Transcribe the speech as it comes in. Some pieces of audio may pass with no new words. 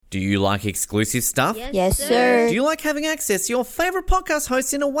Do you like exclusive stuff? Yes, sir. Do you like having access to your favourite podcast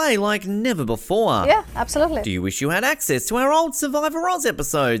hosts in a way like never before? Yeah, absolutely. Do you wish you had access to our old Survivor Oz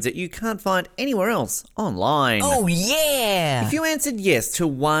episodes that you can't find anywhere else online? Oh, yeah! If you answered yes to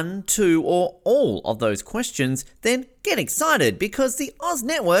one, two, or all of those questions, then get excited because the Oz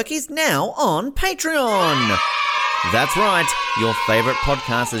Network is now on Patreon. That's right, your favourite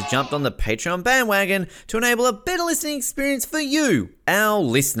podcast has jumped on the Patreon bandwagon to enable a better listening experience for you, our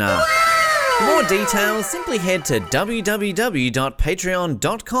listener. For more details, simply head to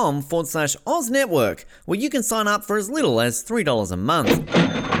www.patreon.com/Oz Network, where you can sign up for as little as $3 a month.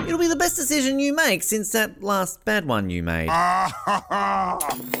 It'll be the best decision you make since that last bad one you made.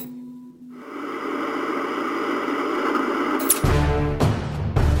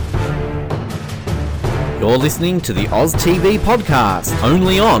 You're listening to the Oz TV podcast,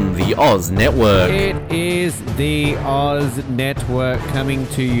 only on the Oz Network. It is the Oz Network coming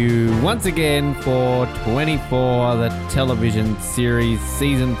to you once again for 24, the television series,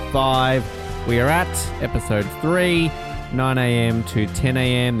 season 5. We are at episode 3, 9 a.m. to 10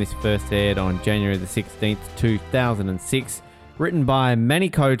 a.m. This first aired on January the 16th, 2006. Written by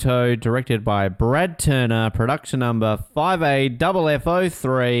Manny Koto, directed by Brad Turner, production number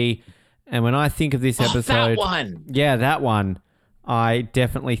 5AFF03. And when I think of this episode... that one! Yeah, that one. I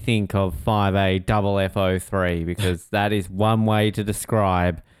definitely think of 5AFF03 because that is one way to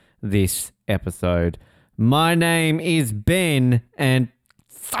describe this episode. My name is Ben, and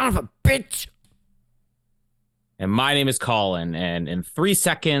son of a bitch! And my name is Colin, and in 3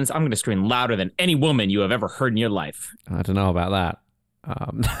 seconds, I'm going to scream louder than any woman you have ever heard in your life. I don't know about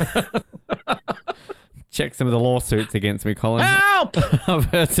that. Check some of the lawsuits against me, Colin. Help! I've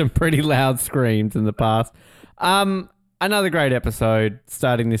heard some pretty loud screams in the past. Another great episode,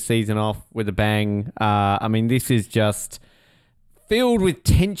 starting this season off with a bang. I mean, this is just filled with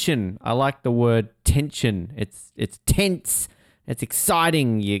tension. I like the word tension. It's tense. It's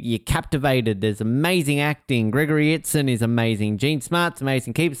exciting. You're captivated. There's amazing acting. Gregory Itzin is amazing. Gene Smart's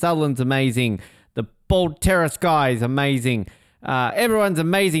amazing. Keith Sutherland's amazing. The Bald Terrace guy is amazing. Everyone's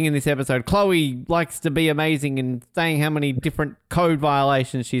amazing in this episode. Chloe likes to be amazing and saying how many different code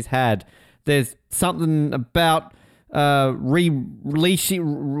violations she's had. There's something about relishing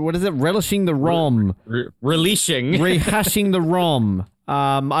the ROM. Releasing. Rehashing the ROM.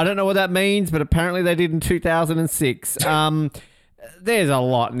 I don't know what that means, but apparently they did in 2006. There's a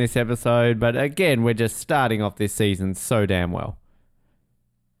lot in this episode, but again, we're just starting off this season so damn well.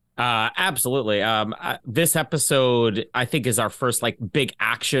 Absolutely. This episode, I think, is our first big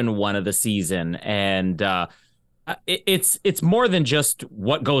action one of the season, and it's more than just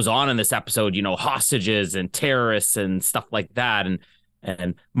what goes on in this episode. You know, hostages and terrorists and stuff like that,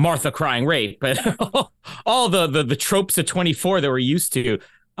 and Martha crying rape, but all the tropes of 24 that we're used to.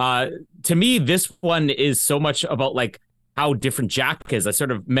 To me, this one is so much about how different Jack is. I sort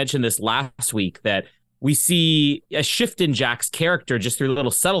of mentioned this last week that we see a shift in Jack's character just through little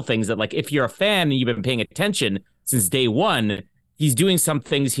subtle things that, if you're a fan and you've been paying attention since day one, he's doing some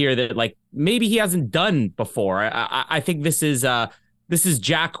things here that maybe he hasn't done before. I think this is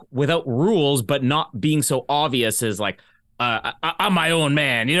Jack without rules, but not being so obvious as I'm my own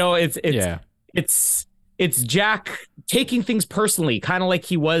man. You know, it's Jack taking things personally, kind of like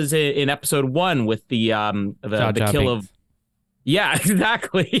he was in episode 1 with the kill of. Yeah,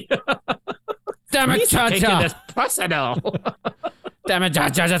 exactly. Damn it, Cha-Cha! This personal. Damn it,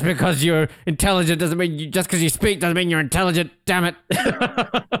 Cha-Cha, just because you're intelligent doesn't mean just because you speak doesn't mean you're intelligent. Damn it.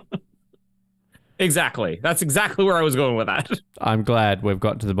 Exactly. That's exactly where I was going with that. I'm glad we've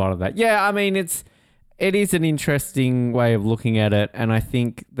got to the bottom of that. Yeah, I mean, it is an interesting way of looking at it, and I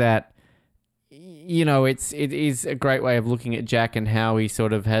think that, you know, it is a great way of looking at Jack and how he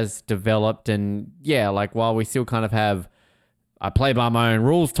sort of has developed, and yeah, while we still kind of have I play by my own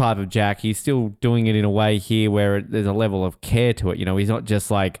rules type of Jack, he's still doing it in a way here where there's a level of care to it. You know, he's not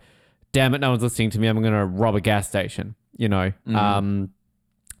just damn it, no one's listening to me, I'm going to rob a gas station, you know. Mm-hmm.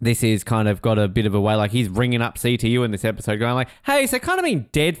 This is kind of got a bit of a way, he's ringing up CTU in this episode going hey, so kind of been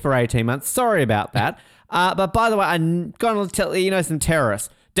dead for 18 months. Sorry about that. But by the way, I'm going to tell you, some terrorists.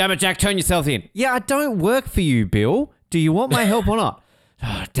 Damn it, Jack, turn yourself in. Yeah, I don't work for you, Bill. Do you want my help or not?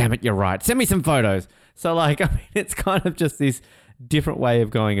 Oh, damn it, you're right. Send me some photos. So, it's kind of just this different way of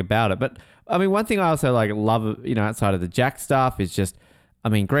going about it. But, I mean, one thing I also, love, outside of the Jack stuff is just,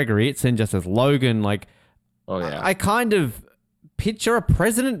 Gregory Itzin just as Logan, oh, yeah. I kind of picture a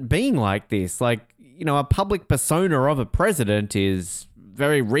president being like this. A public persona of a president is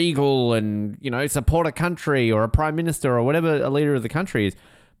very regal and, support a country or a prime minister or whatever a leader of the country is.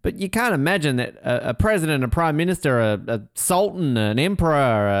 But you can't imagine that a president, a prime minister, a sultan, an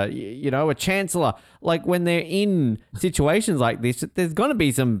emperor, a chancellor, like when they're in situations like this, there's going to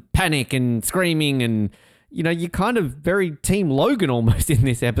be some panic and screaming and, you're kind of very Team Logan almost in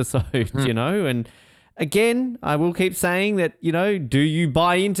this episode, and again, I will keep saying that, do you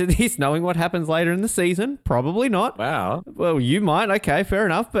buy into this knowing what happens later in the season? Probably not. Wow. Well, you might. Okay, fair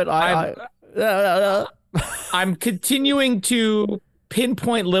enough. But I'm continuing to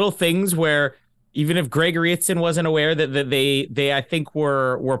pinpoint little things where even if Gregory Itzin wasn't aware that they I think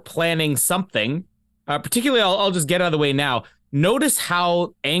were planning something, particularly I'll just get out of the way now. Notice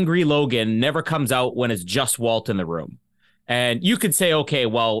how angry Logan never comes out when it's just Walt in the room. And you could say, okay,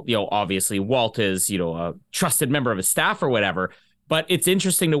 well, obviously Walt is, a trusted member of his staff or whatever, but it's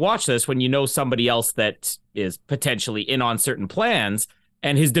interesting to watch this when you know somebody else that is potentially in on certain plans.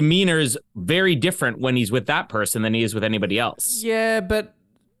 And his demeanor is very different when he's with that person than he is with anybody else. Yeah, but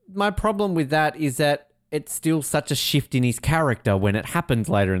my problem with that is that it's still such a shift in his character when it happens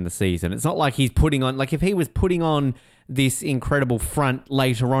later in the season. It's not like he's putting on, like if he was putting on this incredible front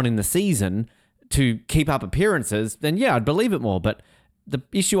later on in the season to keep up appearances, then yeah, I'd believe it more. But the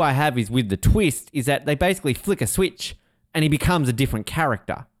issue I have is with the twist is that they basically flick a switch and he becomes a different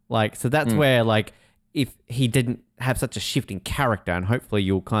character. So that's where, if he didn't have such a shift in character, and hopefully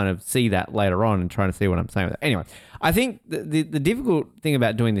you'll kind of see that later on and trying to see what I'm saying with it. Anyway, I think the difficult thing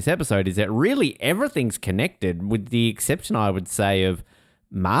about doing this episode is that really everything's connected with the exception, I would say, of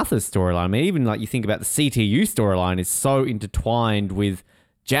Martha's storyline. I mean, even you think about the CTU storyline is so intertwined with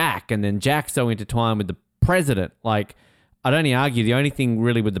Jack, and then Jack's so intertwined with the president. I'd only argue the only thing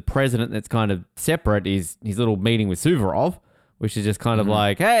really with the president that's kind of separate is his little meeting with Suvorov, which is just kind of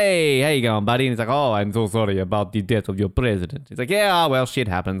like, hey, how you going, buddy? And he's like, oh, I'm so sorry about the death of your president. He's like, yeah, well, shit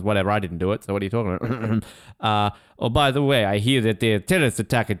happens. Whatever, I didn't do it, so what are you talking about? Oh, by the way, I hear that the terrorist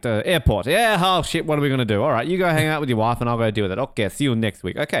attack at the airport. Yeah, oh, shit, what are we going to do? All right, you go hang out with your wife and I'll go deal with it. Okay, see you next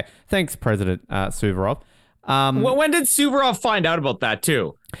week. Okay, thanks, President Suvorov. When did Suvorov find out about that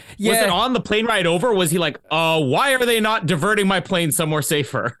too? Yeah. Was it on the plane ride over? Was he like, why are they not diverting my plane somewhere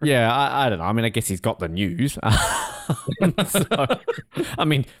safer? Yeah, I don't know. I mean, I guess he's got the news.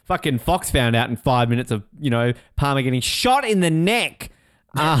 Fucking Fox found out in 5 minutes of, Palmer getting shot in the neck.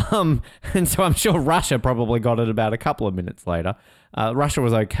 And so I'm sure Russia probably got it about a couple of minutes later. Russia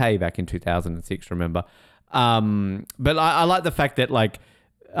was okay back in 2006, remember? But I like the fact that,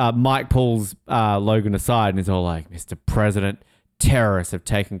 Mike pulls Logan aside and is all like, Mr. President, terrorists have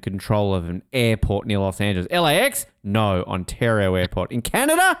taken control of an airport near Los Angeles. LAX? No. Ontario Airport. In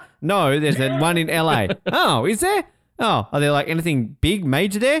Canada? No, there's one in LA. Oh, is there? Oh, are there anything big,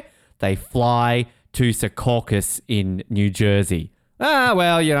 major there? They fly to Secaucus in New Jersey. Ah,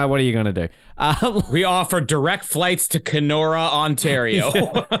 well, what are you going to do? We offer direct flights to Kenora,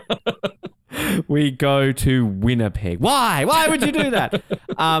 Ontario. We go to Winnipeg. Why? Why would you do that?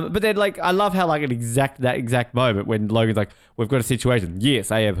 But then, I love how, that exact moment when Logan's like, we've got a situation.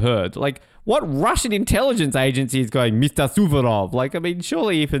 Yes, I have heard. What Russian intelligence agency is going, Mr. Suvorov?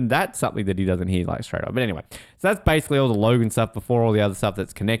 Surely even that's something that he doesn't hear, straight up. But anyway, so that's basically all the Logan stuff before all the other stuff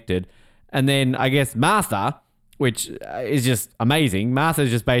that's connected. And then, I guess, Martha, which is just amazing. Martha's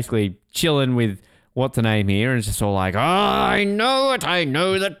just basically chilling with what's her name here, and it's just all like, oh, I know it. I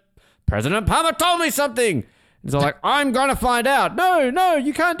know that President Palmer told me something. It's all like, I'm going to find out. No,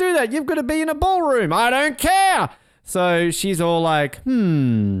 you can't do that. You've got to be in a ballroom. I don't care. So she's all like,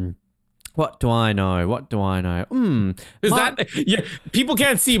 what do I know? What do I know? Is people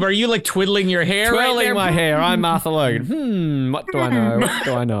can't see, but are you twiddling your hair? Twirling my hair. I'm Martha Logan. What do I know? What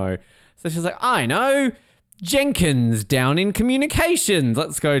do I know? So she's like, I know. Jenkins down in communications.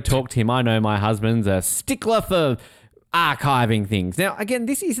 Let's go talk to him. I know my husband's a stickler for archiving things. Now, again,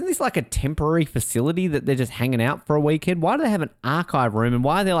 isn't this a temporary facility that they're just hanging out for a weekend? Why do they have an archive room, and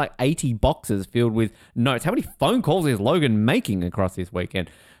why are there 80 boxes filled with notes? How many phone calls is Logan making across this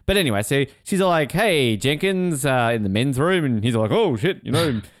weekend? But anyway, so she's all like, hey, Jenkins, in the men's room, and he's all like, oh, shit,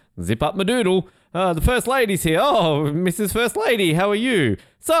 zip up my doodle. The First Lady's here. Oh, Mrs. First Lady, how are you?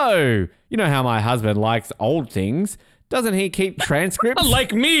 So, you know how my husband likes old things. Doesn't he keep transcripts?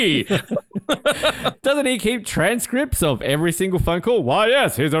 Like me. Doesn't he keep transcripts of every single phone call? Why,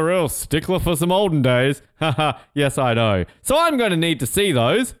 yes, he's a real stickler for some olden days. Haha, yes, I know. So I'm going to need to see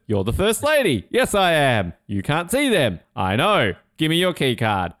those. You're the First Lady. Yes, I am. You can't see them. I know. Give me your key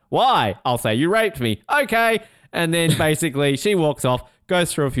card. Why? I'll say you raped me. Okay. And then basically she walks off,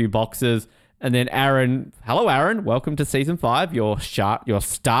 goes through a few boxes, and then Aaron, hello Aaron, welcome to season 5, your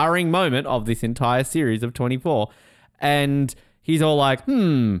starring moment of this entire series of 24. And he's all like,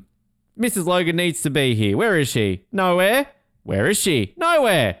 Mrs. Logan needs to be here. Where is she? Nowhere. Where is she?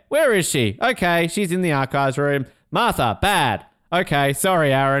 Nowhere. Where is she? Okay, she's in the archives room. Martha, bad. Okay,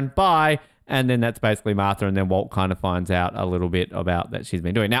 sorry, Aaron. Bye. And then that's basically Martha, and then Walt kind of finds out a little bit about that she's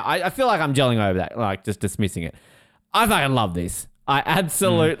been doing. Now, I feel like I'm gelling over that, like just dismissing it. I fucking love this. I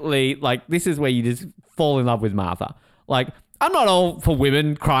absolutely, like, this is where you just fall in love with Martha. Like, I'm not all for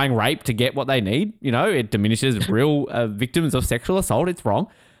women crying rape to get what they need. You know, it diminishes real victims of sexual assault. It's wrong.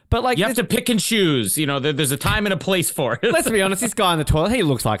 But like, you have to pick and choose. You know, there's a time and a place for it. Let's be honest. This guy in the toilet, he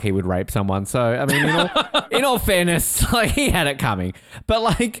looks like he would rape someone. So, I mean, in all fairness, like, he had it coming. But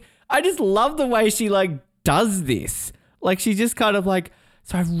like, I just love the way she like does this. Like, she just kind of like,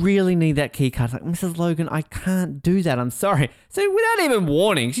 so I really need that key card. Like, Mrs. Logan, I can't do that. I'm sorry. So without even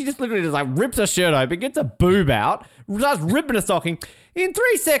warning, she just literally just like rips her shirt open, gets a boob out, starts ripping a stocking. In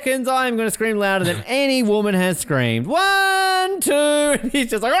 3 seconds, I'm going to scream louder than any woman has screamed. 1, 2, and he's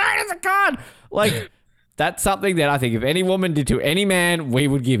just like, all right, it's a card. Like, that's something that I think if any woman did to any man, we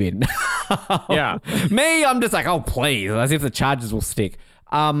would give in. Yeah. Me, I'm just like, oh, please, as if the charges will stick.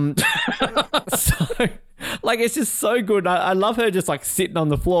 So, like, it's just so good. I love her just like sitting on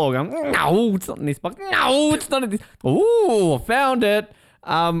the floor going, no, it's not in this box. No, it's not in this. Ooh, I found it.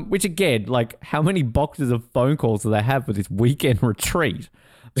 Which again, like, how many boxes of phone calls do they have for this weekend retreat?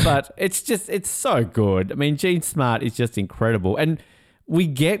 But it's so good. I mean, Jean Smart is just incredible. And we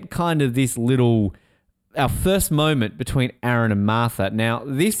get kind of this our first moment between Aaron and Martha. Now,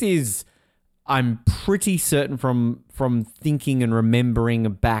 this is, I'm pretty certain from thinking and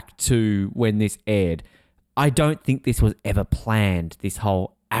remembering back to when this aired, I don't think this was ever planned, this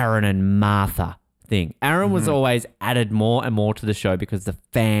whole Aaron and Martha thing. Aaron was always added more and more to the show because the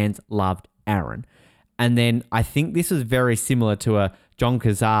fans loved Aaron. And then I think this was very similar to a John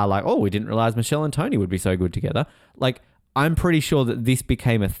Kazar, like, oh, we didn't realize Michelle and Tony would be so good together. Like, I'm pretty sure that this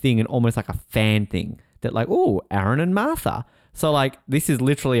became a thing and almost like a fan thing that like, oh, Aaron and Martha. So like, this is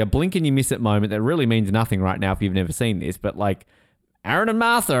literally a blink and you miss it moment that really means nothing right now if you've never seen this. But like, Aaron and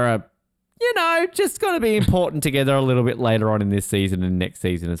Martha are, you know, just going to be important together a little bit later on in this season and next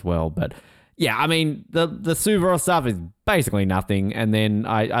season as well. But yeah, I mean, the Suvorov stuff is basically nothing. And then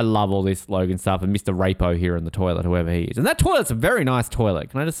I love all this Logan stuff and Mr. Rapo here in the toilet, whoever he is. And that toilet's a very nice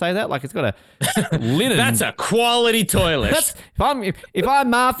toilet. Can I just say that? Like, it's got a linen. That's a quality toilet. If I'm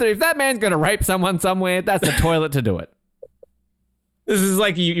Martha, if that man's going to rape someone somewhere, that's the toilet to do it. This is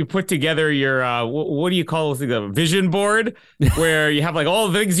like you put together your, what do you call this? A vision board where you have like all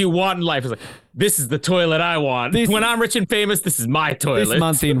the things you want in life. It's like, this is the toilet I want. When I'm rich and famous, this is my toilet. This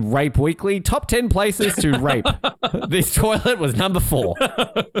month in Rape Weekly, top 10 places to rape. This toilet was number 4.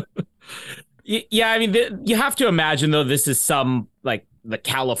 Yeah, I mean, you have to imagine, though, this is some like the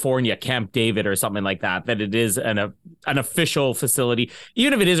California Camp David or something like that it is an official facility.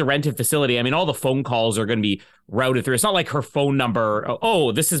 Even if it is a rented facility, I mean, all the phone calls are going to be routed through. It's not like her phone number.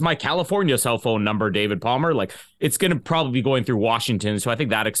 Oh, this is my California cell phone number, David Palmer. Like, it's going to probably be going through Washington. So I think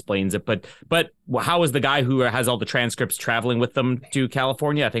that explains it. But how is the guy who has all the transcripts traveling with them to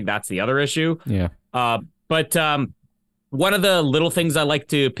California? I think that's the other issue. Yeah. But one of the little things I like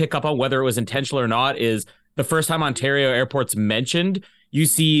to pick up on, whether it was intentional or not, is the first time Ontario Airport's mentioned, you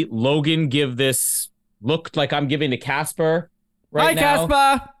see Logan give this look like I'm giving to Casper right now. Hi,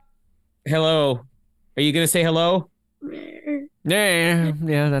 Casper. Hello. Are you going to say hello? Yeah,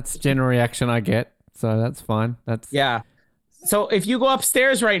 that's general reaction I get. So that's fine. Yeah. So if you go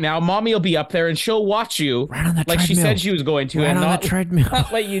upstairs right now, Mommy will be up there and she'll watch you right on the like treadmill. she said she was going to, and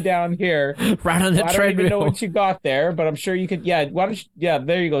not let you down here. Right on the treadmill. I don't even know what you got there, but I'm sure you could. Yeah, why don't you, yeah,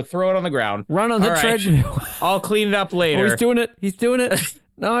 there you go. Throw it on the ground. Run on the treadmill. I'll clean it up later. Oh, he's doing it.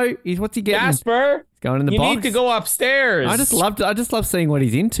 No, what's he getting? Jasper, he's going in the box. You need to go upstairs. I just love seeing what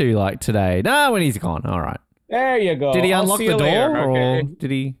he's into like today. No, when he's gone. All right. There you go. Did he unlock the door or did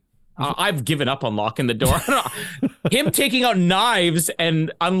he? I've given up on locking the door. Him taking out knives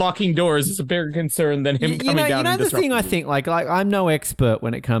and unlocking doors is a bigger concern than him coming down. You know the thing I think, like I'm no expert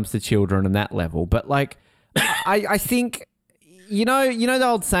when it comes to children and that level, but like I think you know the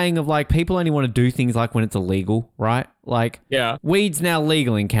old saying of like people only want to do things like when it's illegal, right? Like, yeah, weed's now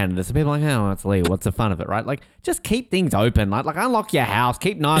legal in Canada, so people are like, oh, it's legal. What's the fun of it, right? Like, just keep things open. Like unlock your house,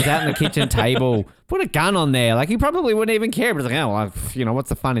 keep knives out in the kitchen table, put a gun on there. Like, he probably wouldn't even care. But it's like, oh, well, you know, what's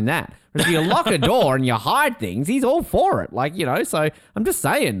the fun in that? But if you lock a door and you hide things, he's all for it. Like, you know, so I'm just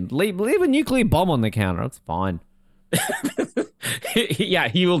saying, leave a nuclear bomb on the counter. It's fine. Yeah,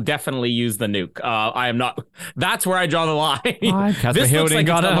 he will definitely use the nuke. I am not. That's where I draw the line. Casper Hilding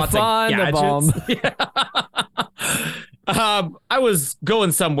gotta find the bomb. Yeah. I was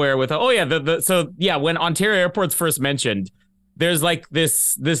going somewhere with. When Ontario Airport's first mentioned, there's like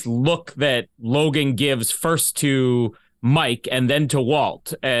this look that Logan gives first to Mike and then to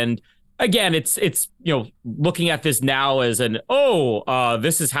Walt. And again, it's looking at this now as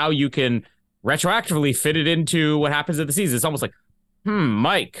this is how you can retroactively fit it into what happens at the season. It's almost like,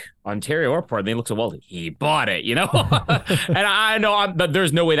 Mike, Ontario Airport. And they look at Walt, he bought it, And I know but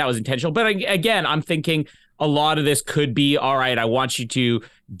there's no way that was intentional. But again, I'm thinking a lot of this could be, all right, I want you to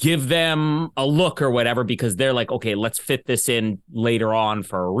give them a look or whatever, because they're like, okay, let's fit this in later on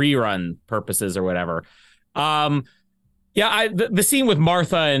for rerun purposes or whatever. The scene with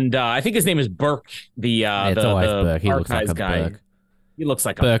Martha and I think his name is Burke, it's always Burke. He looks like a guy. Burke. He looks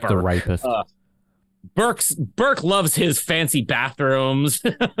like Burke a the rapist. Burke loves his fancy bathrooms,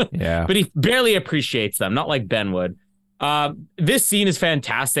 yeah, but he barely appreciates them, not like Ben would. This scene is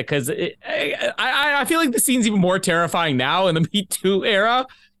fantastic because I feel like the scene's even more terrifying now in the Me Too era.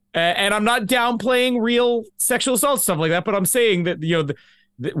 And I'm not downplaying real sexual assault, stuff like that, but I'm saying that,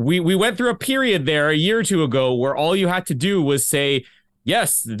 we went through a period there a year or two ago where all you had to do was say,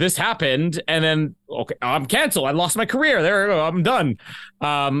 yes, this happened. And then, okay, I'm canceled. I lost my career. There I go. I'm done.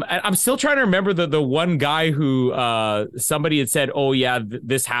 And I'm still trying to remember the one guy who somebody had said, oh, yeah,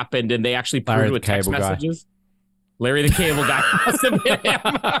 this happened. And they actually put it with text messages. Larry the Cable Guy must have been him.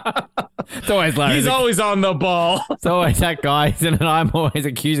 It's always Larry. He's always on the ball. It's always that guy, and I'm always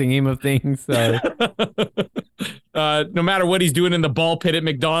accusing him of things. So, no matter what he's doing in the ball pit at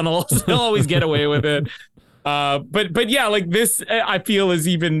McDonald's, he'll always get away with it. But yeah, like this, I feel is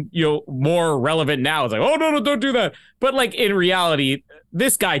even more relevant now. It's like, oh no, don't do that. But like in reality,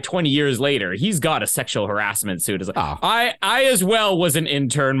 this guy 20 years later, he's got a sexual harassment suit. It's like, I as well was an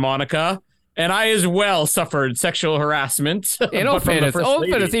intern, Monica. And I as well suffered sexual harassment. In all fairness,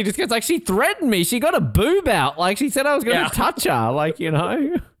 he just gets like, she threatened me. She got a boob out. Like, she said I was going to touch her. Like,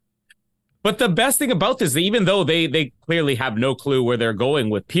 But the best thing about this, even though they clearly have no clue where they're going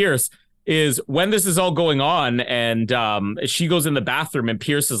with Pierce, is when this is all going on and she goes in the bathroom and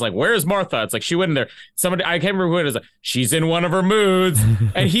Pierce is like, where's Martha? It's like, she went in there. Somebody, I can't remember who it is. Like, she's in one of her moods.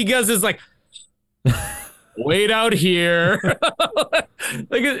 And he goes is like, wait out here.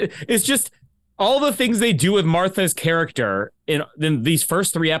 Like, it's just all the things they do with Martha's character in these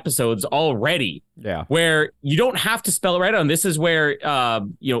first 3 episodes already. Yeah. Where you don't have to spell it right out. And this is where,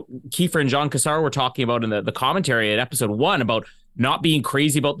 Kiefer and John Cassar were talking about in the commentary at episode 1 about not being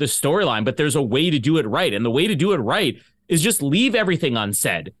crazy about this storyline, but there's a way to do it right. And the way to do it right is just leave everything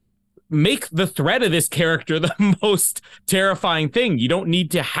unsaid. Make the threat of this character the most terrifying thing. You don't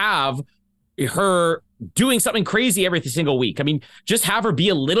need to have her doing something crazy every single week. I mean, just have her be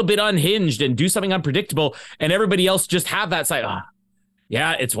a little bit unhinged and do something unpredictable, and everybody else just have that side.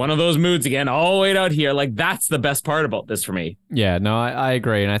 Yeah, it's one of those moods again. I'll wait out here. Like, that's the best part about this for me. Yeah, no, I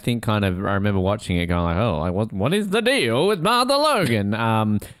agree. And I think I remember watching it going like, what is the deal with Martha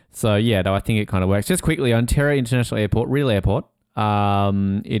Logan? So yeah, no, I think it kind of works. Just quickly, Ontario International Airport, real airport.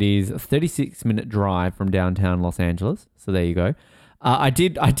 It is a 36-minute drive from downtown Los Angeles. So there you go. I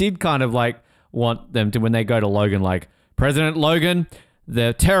did kind of like want them to, when they go to Logan, like, President Logan,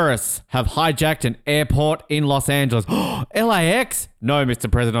 the terrorists have hijacked an airport in Los Angeles. LAX? No, Mr.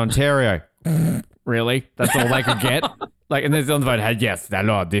 President, Ontario. Really? That's all they could get? Like, and there's on the phone, yes,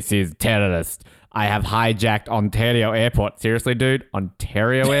 Lord, this is terrorist. I have hijacked Ontario Airport. Seriously, dude?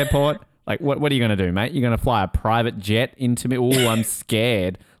 Ontario Airport? Like, what are you going to do, mate? You're going to fly a private jet into me? Oh, I'm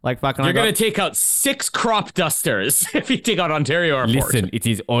scared. Like, fucking, you're going to take out 6 crop dusters if you take out Ontario Airport. Listen, it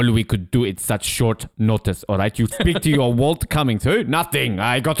is all we could do at such short notice, all right? You speak to your Walt coming through? Nothing.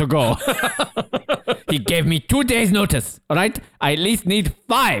 I got to go. He gave me 2 days notice, all right? I at least need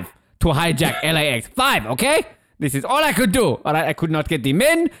 5 to hijack LAX. 5, okay? This is all I could do, all right? I could not get the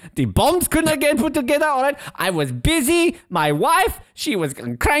men. The bombs could not get put together, all right? I was busy. My wife, she was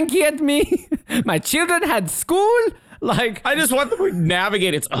cranky at me. My children had school. Like, I just want them to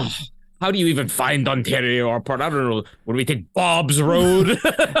navigate. It's, how do you even find Ontario Airport? I don't know. What do we take? Bob's Road?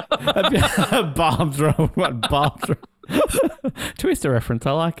 Bob's Road. What, Bob's Road? Twister reference.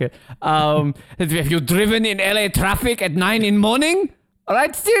 I like it. Have you driven in LA traffic at 9 in the morning? All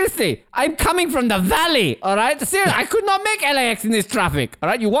right, seriously, I'm coming from the valley. All right, seriously, I could not make LAX in this traffic. All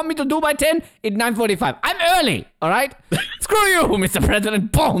right, you want me to do by 10? It's 9:45. I'm early. All right, screw you, Mr.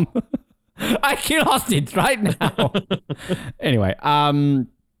 President. Boom. I kill hostage right now. Anyway,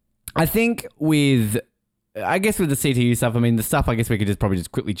 I think with the CTU stuff, I mean, the stuff I guess we could probably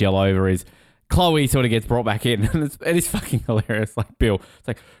just quickly gel over is Chloe sort of gets brought back in, and it is fucking hilarious. Like, Bill, it's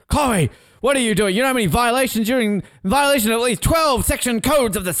like, Chloe, what are you doing? You know how many violations? You're in violation of at least 12 section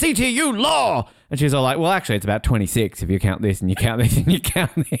codes of the CTU law. And she's all like, well, actually, it's about 26 if you count this and you count this and you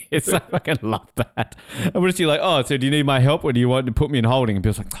count this. I fucking love that. And what is she like, oh, so do you need my help or do you want to put me in holding? And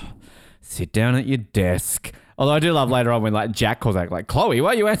Bill's like, sit down at your desk. Although I do love later on when like Jack calls out like, Chloe, why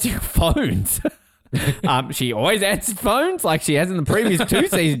are you answering phones? She always answered phones like she has in the previous 2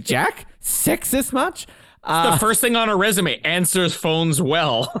 seasons. Jack, sexist much? The first thing on her resume, answers phones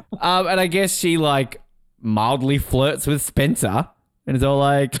well. And I guess she like mildly flirts with Spencer and it's all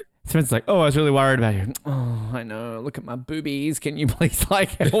like, Spencer's like, oh, I was really worried about you. Oh, I know. Look at my boobies. Can you please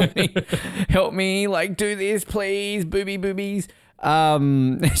like help me? Help me like do this, please. Boobies.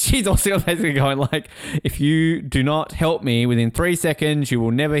 She's also basically going like, if you do not help me within 3 seconds, you will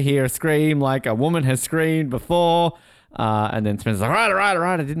never hear a scream like a woman has screamed before. And then Spencer's like, all right,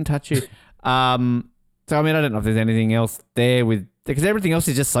 I didn't touch you. So, I mean, I don't know if there's anything else there because everything else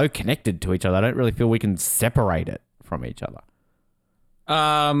is just so connected to each other. I don't really feel we can separate it from each other.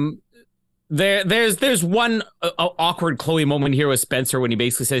 There's one awkward Chloe moment here with Spencer when he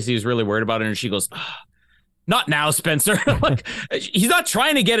basically says he was really worried about it, and she goes, not now, Spencer. Like, he's not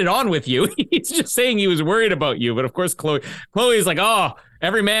trying to get it on with you. He's just saying he was worried about you. But of course, Chloe's like, oh,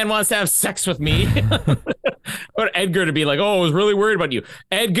 every man wants to have sex with me. But Edgar to be like, oh, I was really worried about you.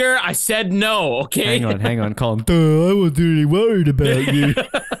 Edgar, I said no, okay? Hang on, Colin. I wasn't really worried about you.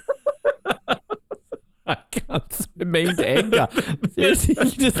 I can't so mean to Edgar. Seriously,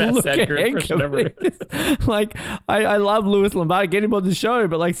 you just look at Edgar. Like, I love Louis Lombardi. Get him on the show,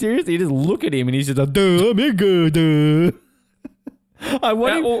 but like seriously, you just look at him and he's just like, duh, I'm Edgar, duh.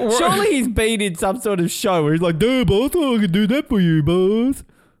 Surely he's been in some sort of show where he's like, duh, boss, I can do that for you, boss.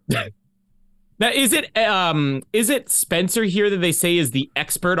 Now, is it Spencer here that they say is the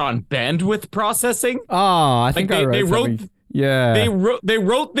expert on bandwidth processing? Oh, I think like I read something. Yeah. They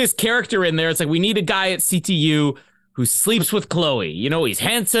wrote this character in there. It's like, we need a guy at CTU who sleeps with Chloe. You know, he's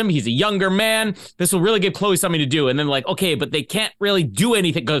handsome. He's a younger man. This will really give Chloe something to do. And then like, okay, but they can't really do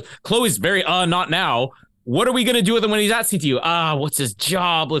anything because Chloe's very, not now. What are we going to do with him when he's at CTU? What's his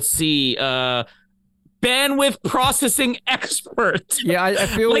job? Let's see. Bandwidth processing expert. Yeah, I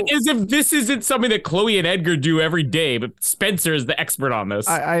feel like as if this isn't something that Chloe and Edgar do every day, but Spencer is the expert on this.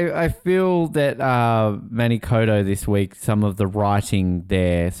 I feel that Manny Koto this week, some of the writing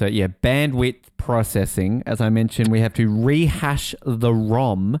there. So yeah, bandwidth processing. As I mentioned, we have to rehash the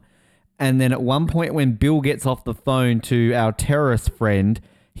ROM. And then at one point when Bill gets off the phone to our terrorist friend,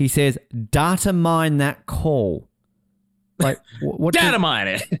 he says, data mine that call. Like what? Data mine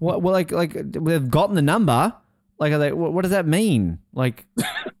it. What? Well, like they've gotten the number. Like, are they? What does that mean? Like,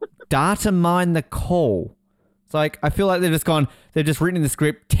 data mine the call. It's like I feel like they've just written in the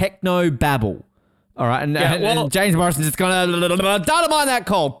script techno babble. All right, and James Morrison's just gonna data mine that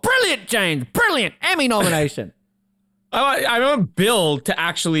call. Brilliant, James. Brilliant. Emmy nomination. I want Bill to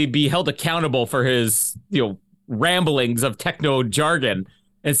actually be held accountable for his ramblings of techno jargon.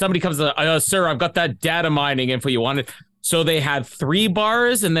 And somebody comes, sir, I've got that data mining info you wanted. So they had 3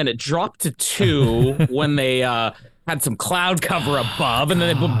 bars and then it dropped to 2 when they had some cloud cover above. And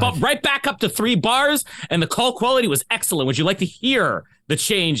then it bumped right back up to 3 bars and the call quality was excellent. Would you like to hear the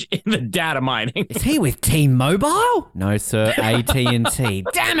change in the data mining? Is he with T-Mobile? No, sir. AT&T.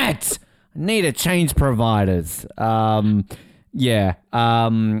 Damn it. I need to change providers. Yeah.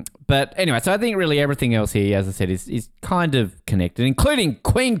 But anyway, so I think really everything else here, as I said, is kind of connected, including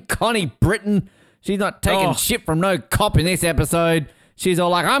Queen Connie Britton. She's not taking shit from no cop in this episode. She's all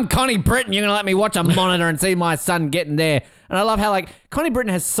like, I'm Connie Britton. You're going to let me watch a monitor and see my son getting there. And I love how, like, Connie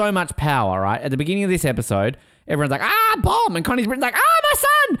Britton has so much power, right? At the beginning of this episode, everyone's like, bomb. And Connie Britton's like, my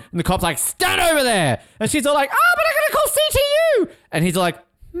son. And the cop's like, stand over there. And she's all like, but I'm going to call CTU. And he's like,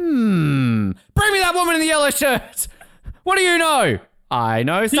 bring me that woman in the yellow shirt. What do you know? I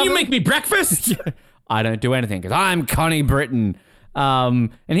know something. Can you make me breakfast? I don't do anything because I'm Connie Britton. And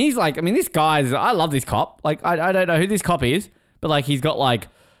he's like, I mean, this guy's, I love this cop. Like, I don't know who this cop is, but like, he's got like,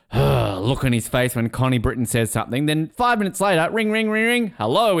 look on his face when Connie Britton says something. Then 5 minutes later, ring, ring, ring, ring.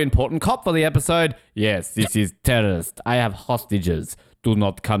 Hello, important cop for the episode. Yes, this is terrorist. I have hostages. Do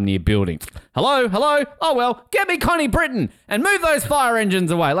not come near buildings. Hello? Oh, well, get me Connie Britton and move those fire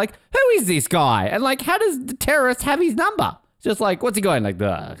engines away. Like, who is this guy? And like, how does the terrorist have his number? Just like, what's he going? Like,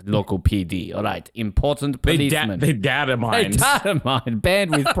 the local PD. All right. Important policeman. They data mine.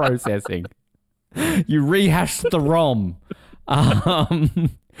 Bandwidth processing. You rehashed the ROM.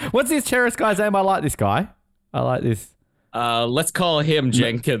 What's this terrorist guy's name? I like this guy. I like this. Let's call him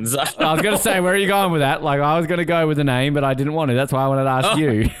Jenkins. I was going to say, where are you going with that? Like, I was going to go with the name, but I didn't want to. That's why I wanted to ask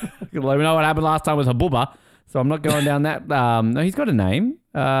you. Let me know what happened last time with Habuba. So I'm not going down that. No, he's got a name.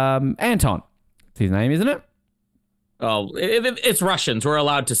 Anton. It's his name, isn't it? Oh, it's Russians. We're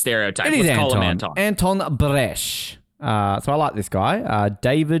allowed to stereotype. It is Let's Anton. call him Anton. Anton Bresh. So I like this guy.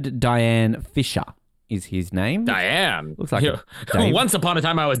 David Diane Fisher is his name. Diane. Looks like Once upon a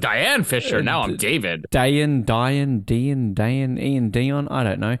time I was Diane Fisher. Now I'm David. Ian Dion. I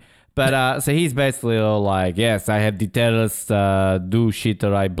don't know. But so he's basically all like, yes, I have the terrorists do shit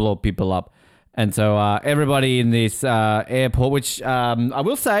or I blow people up. And so everybody in this airport, which I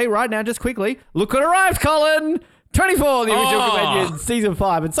will say right now, just quickly, look what arrived, Colin! 24, the original companion, season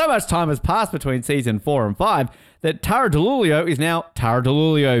 5. And so much time has passed between season 4 and 5 that Tara DeLulio is now Tara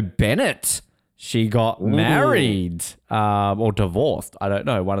DeLulio Bennett. She got married or divorced. I don't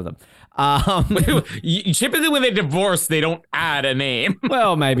know, one of them. Typically when they divorce, they don't add a name.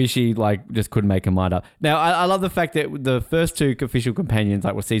 Well, maybe she just couldn't make her mind up. Now, I love the fact that the first 2 official companions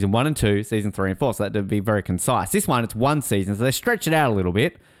were season 1 and 2, season 3 and 4, so that would be very concise. This one, it's 1 season, so they stretch it out a little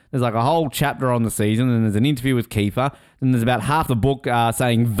bit. There's a whole chapter on the season, and there's an interview with Kiefer, and there's about half the book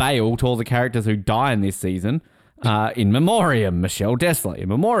saying veil to all the characters who die in this season. In memoriam, Michelle Dessler. In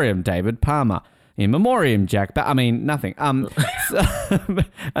memoriam, David Palmer. In memoriam, Jack. But I mean, nothing. And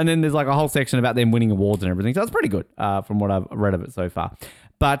then there's a whole section about them winning awards and everything. So it's pretty good from what I've read of it so far.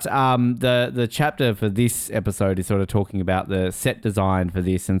 But the chapter for this episode is sort of talking about the set design for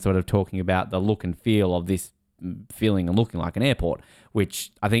this and sort of talking about the look and feel of this feeling and looking like an airport,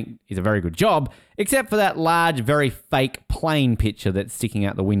 which I think is a very good job, except for that large, very fake plane picture that's sticking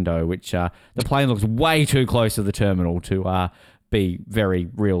out the window, which the plane looks way too close to the terminal to be very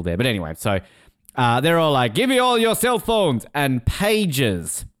real there. But anyway, so they're all like, give me all your cell phones and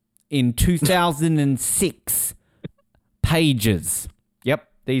pages in 2006. Pages. Yep,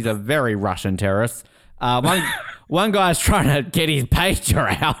 these are very Russian terrorists. One guy's trying to get his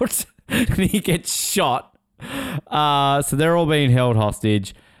pager out and he gets shot. So they're all being held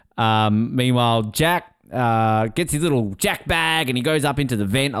hostage. Meanwhile, Jack gets his little Jack bag and he goes up into the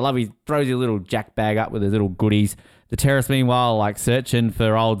vent. I love he throws his little Jack bag up with his little goodies. The terrorists, meanwhile, searching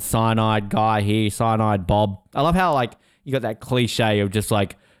for old Cyanide guy here, Cyanide Bob. I love how, you got that cliche of just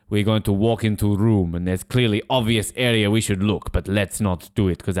we're going to walk into a room and there's clearly obvious area we should look, but let's not do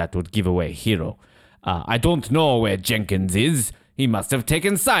it because that would give away hero. I don't know where Jenkins is. He must have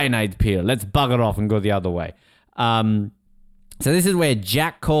taken cyanide pill. Let's bugger off and go the other way. So this is where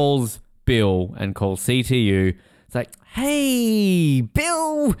Jack calls Bill and calls CTU. It's like, hey,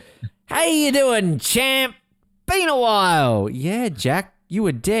 Bill, how you doing, champ? Been a while. Yeah, Jack, you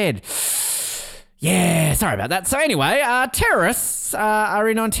were dead. Yeah, sorry about that. So anyway, terrorists are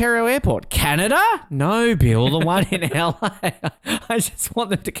in Ontario Airport. Canada? No, Bill, the one in LA. I just want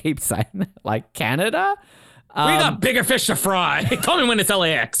them to keep saying that. Canada? We got bigger fish to fry. Tell me when it's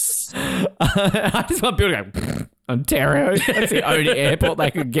LAX. I just want Bill to go, Ontario. That's the only airport they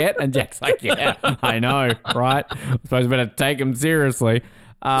could get. And Jack's like, yeah, I know, right? I suppose we better take him seriously.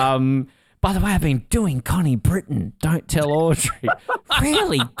 By the way, I've been doing Connie Britton. Don't tell Audrey.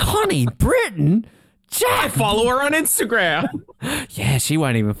 Really? Connie Britton? Jack! I follow her on Instagram. Yeah, she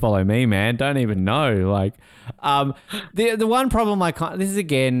won't even follow me, man. Don't even know. The one problem this is,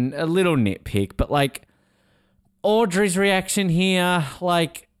 again, a little nitpick, but Audrey's reaction here,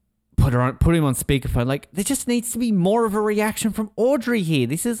 put him on speakerphone. There just needs to be more of a reaction from Audrey here.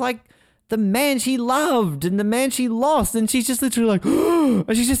 This is the man she loved and the man she lost, and she's just literally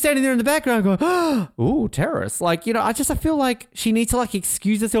and she's just standing there in the background going, ooh, terrorists. I feel like she needs to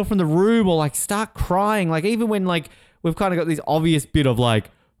excuse herself from the room or start crying. Even when we've kind of got this obvious bit of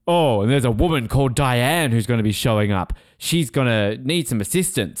oh, and there's a woman called Diane who's going to be showing up. She's going to need some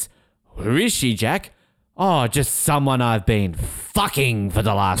assistance. Who is she, Jack? Oh, just someone I've been fucking for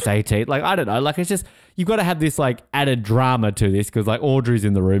the last 18. I don't know. It's just, you've got to have this added drama to this because Audrey's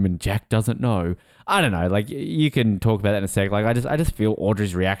in the room and Jack doesn't know. I don't know. You can talk about that in a sec. I just feel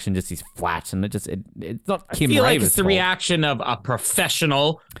Audrey's reaction just is flat and it's not Kim Raver's fault. It's the reaction of a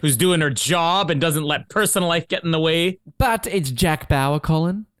professional who's doing her job and doesn't let personal life get in the way. But it's Jack Bauer,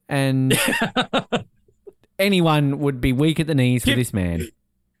 Colin, and anyone would be weak at the knees for this man.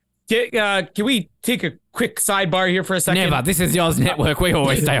 Can we take a quick sidebar here for a second? Never. This is Yoz Network. We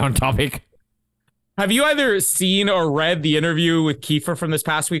always stay on topic. Have you either seen or read the interview with Kiefer from this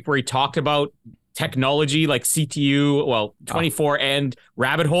past week where he talked about technology like CTU, 24 and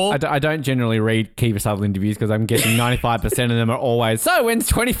Rabbit Hole? I don't generally read Kiefer Sutherland interviews because I'm guessing 95% of them are always, so when's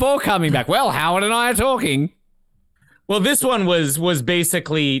 24 coming back? Well, Howard and I are talking. Well, this one was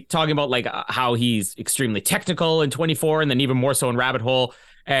basically talking about how he's extremely technical in 24 and then even more so in Rabbit Hole.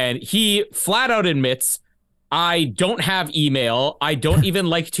 And he flat out admits, I don't have email. I don't even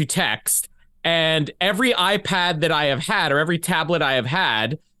like to text. And every iPad that I have had or every tablet I have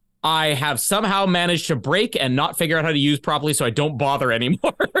had, I have somehow managed to break and not figure out how to use properly, so I don't bother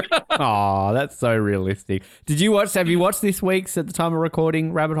anymore. Oh, that's so realistic. Have you watched this week's, at the time of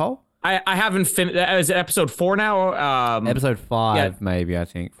recording, Rabbit Hole? I haven't finished. Is it episode 4 now? Episode 5, yeah. maybe, I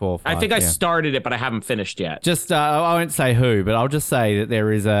think. 4 or 5. I think I started it, but I haven't finished yet. Just, I won't say who, but I'll just say that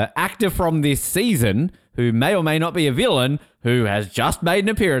there is an actor from this season who may or may not be a villain who has just made an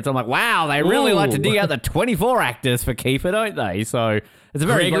appearance. I'm like, wow, they really like to dig out the 24 actors for Kiefer, don't they? So it's a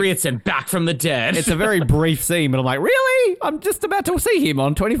very... Gregory Itzin, back from the dead. It's a very brief scene, but I'm like, really? I'm just about to see him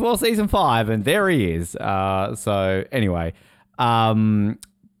on 24 season 5, and there he is. So anyway,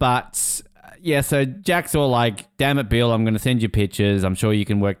 but yeah, so Jack's all like, damn it, Bill, I'm going to send you pictures. I'm sure you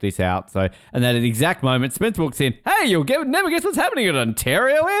can work this out. So, and then at the exact moment, Spencer walks in. Hey, never guess what's happening at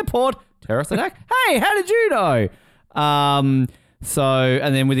Ontario Airport. Terrorist attack? Hey, how did you know? So,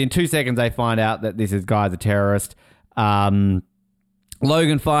 and then within 2 seconds, they find out that this guy's a terrorist.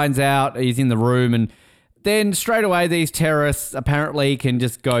 Logan finds out, he's in the room, and then straight away, these terrorists apparently can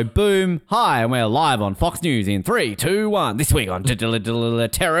just go, boom, hi, and we're live on Fox News in 3, 2, 1. This week on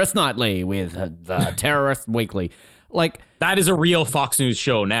Terrorist Nightly with the Terrorist Weekly. Like, that is a real Fox News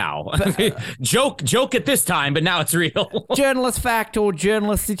show now. Joke at this time, but now it's real. Journalist fact or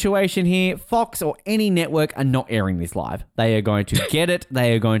journalist situation here. Fox or any network are not airing this live. They are going to get it,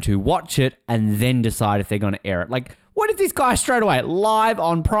 they are going to watch it, and then decide if they're going to air it. Like, what if this guy straight away, live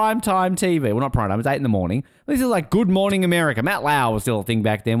on primetime TV? Well, not primetime, it's 8 in the morning. This is like Good Morning America. Matt Lauer was still a thing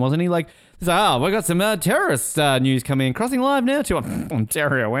back then, wasn't he? Like, he's like, oh, we got some terrorist news coming in. Crossing live now to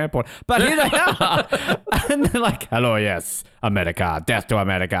Ontario Airport. But here they are. And they're like, hello, yes, America, death to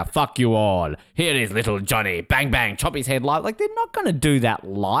America, fuck you all. Here is little Johnny, bang, bang, chop his head live. Like, they're not going to do that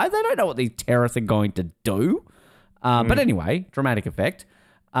live. They don't know what these terrorists are going to do. But anyway, dramatic effect.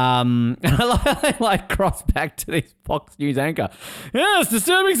 And I like cross back to this Fox News anchor. Yes,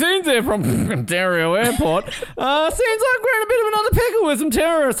 disturbing scenes there from Ontario Airport. Seems like we're in a bit of another pickle with some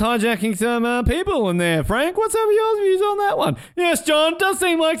terrorists hijacking some people in there. Frank, what's some of your views on that one? Yes, John, does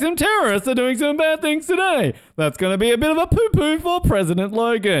seem like some terrorists are doing some bad things today. That's going to be a bit of a poo-poo for President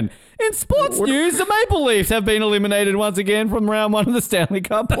Logan. In sports news, the Maple Leafs have been eliminated once again from round 1 of the Stanley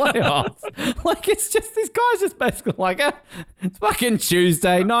Cup playoffs. Like, it's just, this guy's just basically like, it's fucking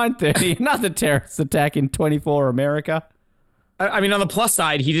Tuesday, 9:30, another terrorist attack in 24 America. I mean, on the plus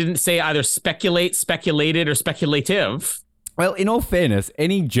side, he didn't say either speculated, or speculative. Well, in all fairness,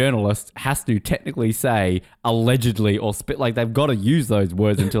 any journalist has to technically say allegedly or like they've got to use those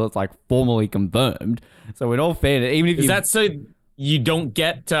words until it's like formally confirmed. So in all fairness, even if is that so you don't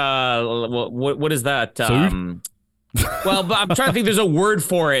get what is that? Well, but I'm trying to think. There's a word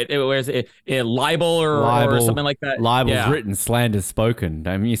for it. Where's it? Libel or something like that. Libel's written, slander's spoken.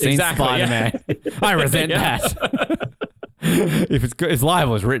 I mean, you've seen Spider-Man. Yeah. I resent that. If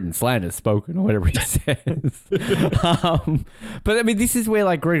libel is written, slander's spoken, or whatever he says. But I mean, this is where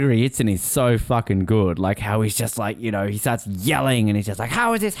like Gregory Itzin is so fucking good. Like how he's just like, you know, he starts yelling and he's just like,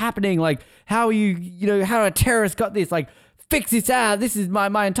 how is this happening? Like, how are you how a terrorist got this? Like, fix this out. This is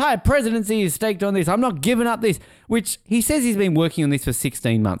my entire presidency is staked on this. I'm not giving up this, which he says he's been working on this for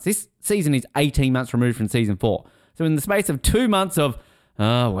 16 months. This season is 18 months removed from season 4. So in the space of 2 months of,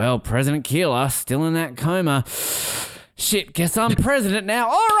 oh, well, President Keeler still in that coma. Shit, guess I'm president now.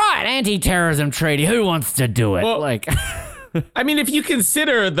 All right, anti-terrorism treaty. Who wants to do it? Well, I mean, if you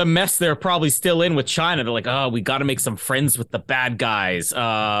consider the mess they're probably still in with China, they're like, oh, we got to make some friends with the bad guys.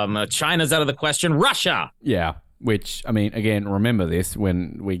 China's out of the question. Russia. Yeah. Which, I mean, again, remember this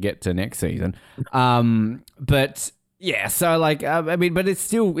when we get to next season. But yeah, so like, I mean, but it's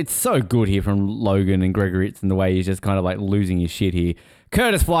so good here from Logan and Gregory Itzin, the way he's just kind of like losing his shit here.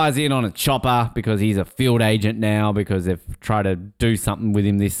 Curtis flies in on a chopper because he's a field agent now because they've tried to do something with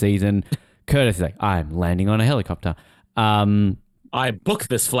him this season. Curtis is like, I'm landing on a helicopter. I booked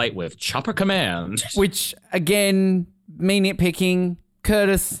this flight with Chopper Command. Which, again, me nitpicking.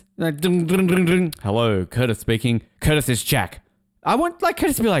 Curtis, like, dun, dun, dun, dun. Hello, Curtis speaking. Curtis is Jack. I want like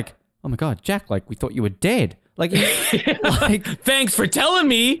Curtis to be like, oh my God, Jack, like we thought you were dead. Like, like thanks for telling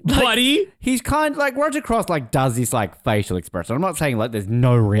me, buddy. He's kind of like Roger Cross like does this like facial expression. I'm not saying like there's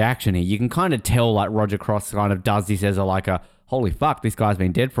no reaction here. You can kind of tell like Roger Cross kind of does this as a like a holy fuck, this guy's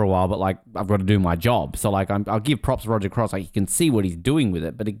been dead for a while, but like I've got to do my job. So like I'll give props to Roger Cross. Like you can see what he's doing with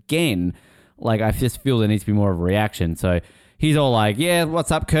it. But again, like I just feel there needs to be more of a reaction. So he's all like, yeah,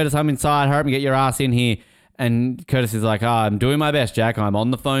 what's up, Curtis? I'm inside. Hurry up and get your ass in here. And Curtis is like, I'm doing my best, Jack. I'm on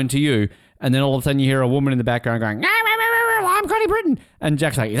the phone to you. And then all of a sudden you hear a woman in the background going, I'm Connie Britton. And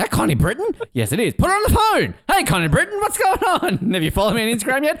Jack's like, is that Connie Britton? Yes, it is. Put her on the phone. Hey, Connie Britton, what's going on? Have you followed me on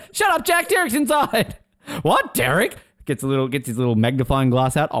Instagram yet? Shut up, Jack. Derek's inside. What, Derek? Gets his little magnifying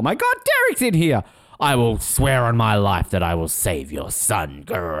glass out. Oh my God, Derek's in here. I will swear on my life that I will save your son.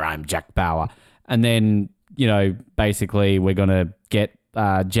 Grr, I'm Jack Bauer. And then, you know, basically we're going to get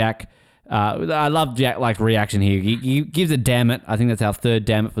Jack. I love Jack like reaction here. He gives a damn it. I think that's our third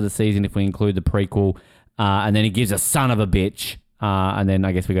damn it for the season if we include the prequel. And then he gives a son of a bitch. And then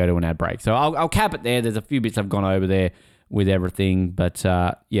I guess we go to an ad break. So I'll cap it there. There's a few bits I've gone over there with everything. But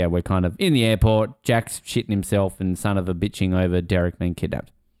yeah, we're kind of in the airport. Jack's shitting himself and son of a bitching over Derek being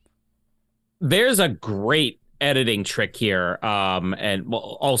kidnapped. There's a great editing trick here. And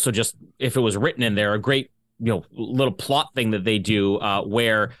also just if it was written in there, a great little plot thing that they do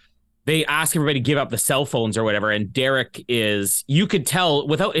where they ask everybody to give up the cell phones or whatever. And Derek you could tell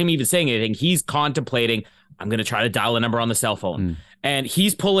without him even saying anything, he's contemplating, I'm going to try to dial a number on the cell phone. And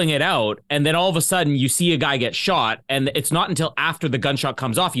he's pulling it out. And then all of a sudden you see a guy get shot. And it's not until after the gunshot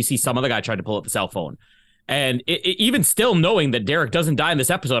comes off, you see some other guy trying to pull out the cell phone. And even still knowing that Derek doesn't die in this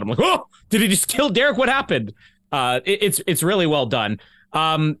episode, I'm like, oh, did he just kill Derek? What happened? It's really well done.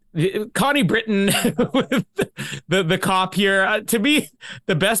 Connie Britton with the cop here. To me,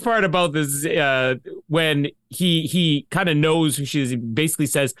 the best part about this when he kind of knows who she is. He basically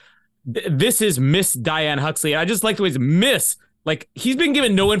says, "This is Miss Diane Huxley." And I just like the way it's Miss. Like he's been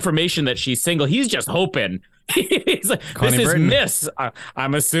given no information that she's single. He's just hoping. He's like, Connie this Britton. Is Miss.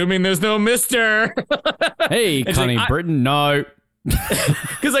 I'm assuming there's no Mister. Hey, Connie Britton, no.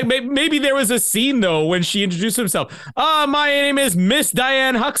 Because like maybe there was a scene though when she introduced herself. My name is Miss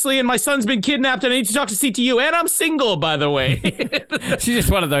Diane Huxley and my son's been kidnapped and I need to talk to CTU and I'm single, by the way. She's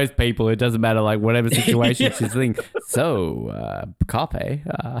just one of those people. It doesn't matter like whatever situation she's thinking. So, cop,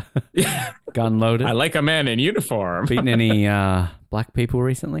 gun loaded. I like a man in uniform. Beaten any black people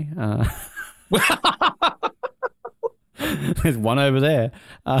recently? There's one over there.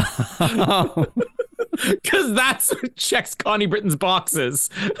 Because that's what checks Connie Britton's boxes.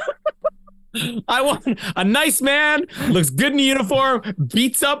 I want a nice man, looks good in uniform,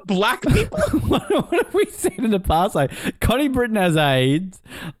 beats up black people. What have we seen in the past? Like, Connie Britton has AIDS.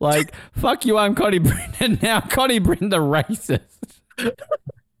 Like, fuck you, I'm Connie Britton. And now Connie Britton the racist.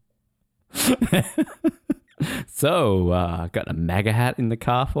 So, got a MAGA hat in the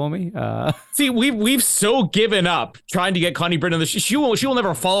car for me. See, we've so given up trying to get Connie Britton on the show. She will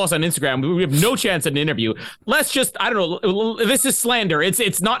never follow us on Instagram. We have no chance at an interview. Let's just, I don't know. This is slander.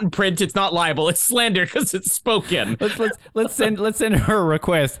 It's not in print. It's not libel. It's slander because it's spoken. Let's send her a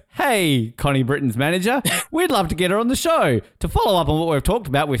request. Hey, Connie Britton's manager, we'd love to get her on the show. To follow up on what we've talked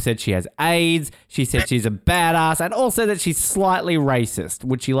about, we've said she has AIDS. She said she's a badass, and also that she's slightly racist.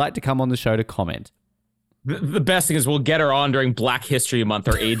 Would she like to come on the show to comment? The best thing is we'll get her on during Black History Month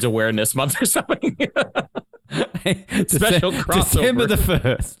or AIDS Awareness Month or something. Special crossover. December the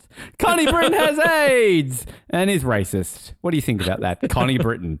 1st. Connie Britton has AIDS and is racist. What do you think about that, Connie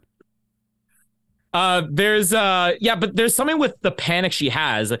Britton? But there's something with the panic she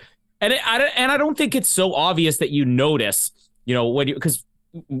has, and I don't think it's so obvious that you notice, because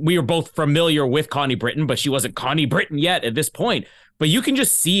we were both familiar with Connie Britton, but she wasn't Connie Britton yet at this point. But you can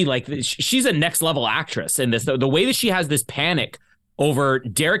just see like she's a next level actress in this. The way that she has this panic over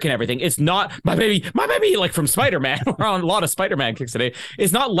Derek and everything. It's not my baby, like from Spider-Man. We're on a lot of Spider-Man kicks today.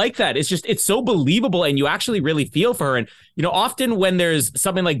 It's not like that. It's just, it's so believable and you actually really feel for her. And, often when there's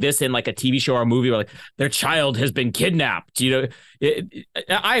something like this in like a TV show or a movie where like their child has been kidnapped,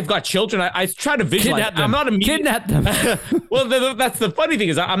 I've got children. I try to visualize. Kidnap them. I'm not immediately. Kidnap them. Well, that's the funny thing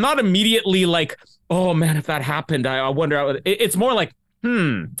is I'm not immediately like, oh man, if that happened, I wonder. It's more like,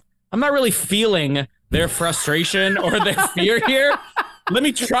 I'm not really feeling their frustration or their fear here. Let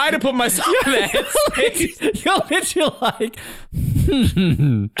me try to put myself in that headspace. You're literally like,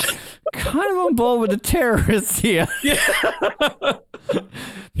 kind of on board with the terrorists here. Yeah.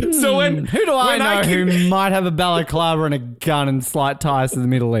 So who do I know who might have a balaclava and a gun and slight ties to the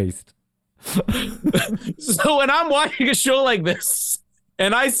Middle East? So when I'm watching a show like this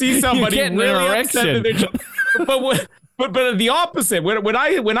and I see somebody really upset that But the opposite, when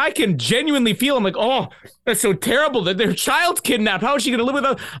I can genuinely feel, I'm like, oh, that's so terrible that their child's kidnapped. How is she going to live with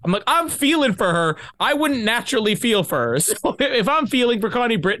that? I'm like, I'm feeling for her. I wouldn't naturally feel for her. So if I'm feeling for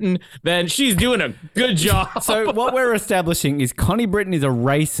Connie Britton, then she's doing a good job. So what we're establishing is Connie Britton is a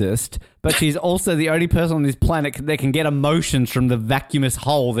racist, but she's also the only person on this planet that can get emotions from the vacuumous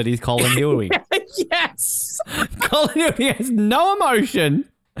hole that is Colin Hilding. Yes. Colin Hilding has no emotion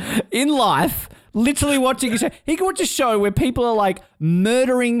in life. Literally watching a show. He can watch a show where people are like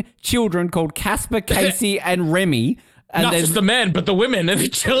murdering children called Casper, Casey, and Remy. And not just the men, but the women and the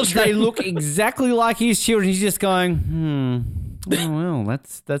children. They look exactly like his children. He's just going, oh, well,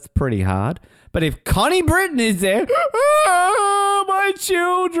 that's pretty hard. But if Connie Britton is there, oh, my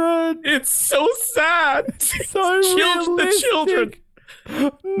children. It's so sad. So realistic. The children.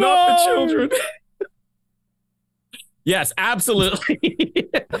 No. Not the children. Yes, absolutely.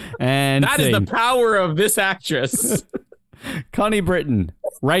 And that is scene. the power of this actress. Connie Britton,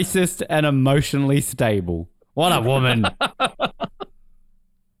 racist and emotionally stable. What a woman.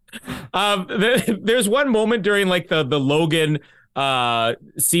 There's one moment during like the Logan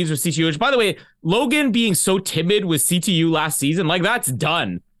scenes with CTU, which, by the way, Logan being so timid with CTU last season, like that's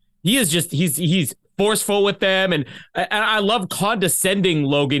done. He is just he's forceful with them, and I love condescending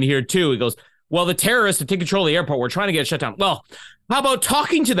Logan here too. He goes, well, the terrorists have taken control of the airport. We're trying to get it shut down. Well, how about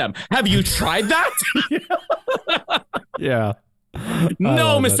talking to them? Have you tried that? Yeah.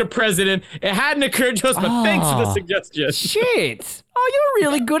 No, Mr. President. It hadn't occurred to us, but thanks for the suggestion. Shit. Oh, you're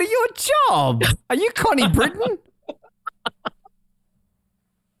really good at your job. Are you Connie Britton?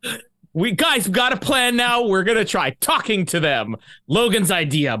 We got a plan now. We're going to try talking to them. Logan's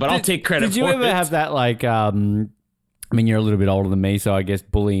idea, but I'll take credit for it. Did you ever have that, like, I mean, you're a little bit older than me, so I guess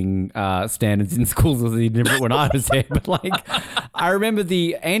bullying standards in schools was different when I was there. But like, I remember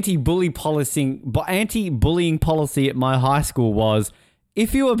the anti-bullying policy at my high school was,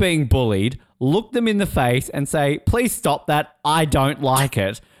 if you were being bullied, look them in the face and say, please stop that. I don't like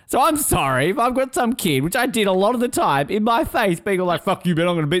it. So I'm sorry if I've got some kid, which I did a lot of the time, in my face being all like, fuck you, man,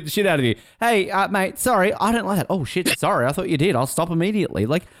 I'm going to beat the shit out of you. Hey, mate, sorry, I don't like that. Oh, shit, sorry, I thought you did. I'll stop immediately.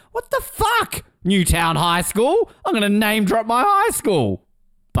 Like, what the fuck? Newtown High School? I'm going to name drop my high school.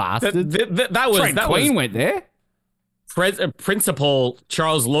 Bastard. That was Queen went there. Principal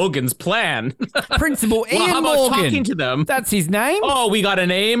Charles Logan's plan. Principal Ian how about Morgan. talking to them? That's his name? Oh, we got a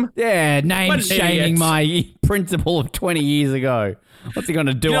name? Yeah, name What an shaming idiot. my principal of 20 years ago. What's he going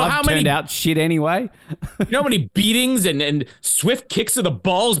to do? You know I've how turned many- out shit anyway. You know how many beatings and swift kicks of the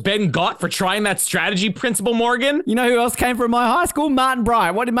balls Ben got for trying that strategy, Principal Morgan? You know who else came from my high school? Martin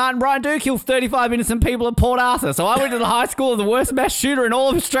Bryant. What did Martin Bryant do? Kill 35 innocent people at Port Arthur. So I went to the high school of the worst mass shooter in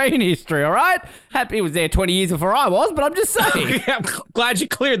all of Australian history, all right? Happy he was there 20 years before I was, but I'm just saying. I'm glad you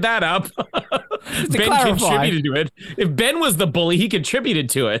cleared that up. Ben clarify. contributed to it. If Ben was the bully, he contributed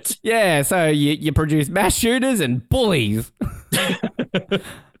to it. Yeah, so you produce mass shooters and bullies.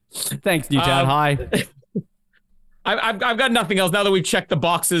 Thanks, Newtown High. I've got nothing else now that we've checked the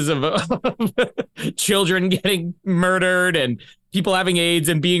boxes of children getting murdered and people having AIDS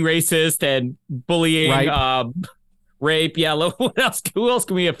and being racist and bullying, rape. Yeah, what else? Who else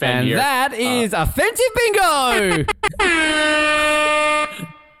can we offend And here? that is offensive bingo.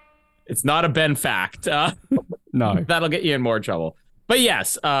 It's not a Ben fact. No. That'll get you in more trouble. But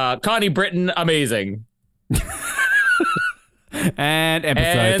yes, Connie Britton, amazing. And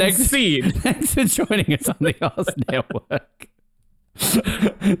episode. And scene. Thanks for joining us on the Oz Network.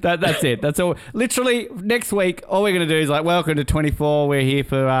 That's it. That's all. Literally, next week, all we're going to do is like, welcome to 24. We're here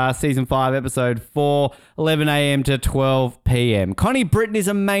for season 5, episode 4, 11 a.m. to 12 p.m. Connie Britton is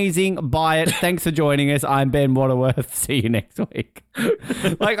amazing. Buy it. Thanks for joining us. I'm Ben Waterworth. See you next week.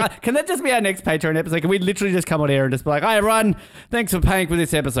 Like, can that just be our next Patreon episode? Can we literally just come on air and just be like, hi, everyone. Thanks for paying for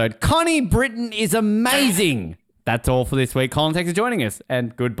this episode. Connie Britton is amazing. That's all for this week. Colin, thanks for joining us,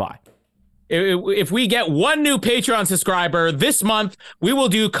 and goodbye. If we get one new Patreon subscriber this month, we will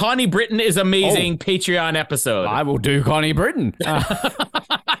do Connie Britton is amazing Patreon episode. I will do Connie Britton. The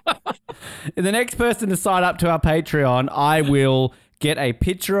next person to sign up to our Patreon, I will get a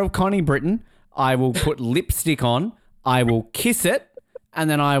picture of Connie Britton. I will put lipstick on. I will kiss it, and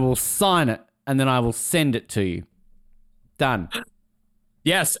then I will sign it, and then I will send it to you. Done.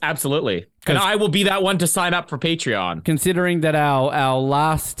 Yes, absolutely. And I will be that one to sign up for Patreon. Considering that our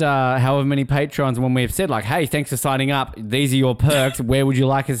last however many Patrons, when we've said like, hey, thanks for signing up, these are your perks, where would you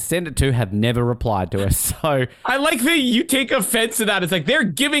like us to send it to, have never replied to us. So I like that you take offense to that. It's like they're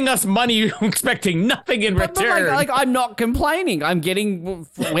giving us money expecting nothing in return. Like, I'm not complaining.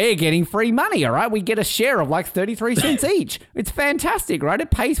 We're getting free money, all right? We get a share of like 33 cents each. It's fantastic, right?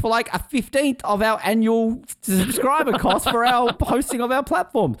 It pays for like a 15th of our annual subscriber cost for our hosting of our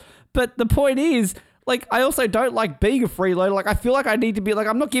platforms. But the point is, like, I also don't like being a freeloader. Like, I feel like I need to be like,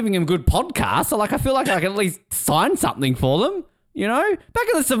 I'm not giving them good podcasts. So, like, I feel like I can at least sign something for them. You know? Back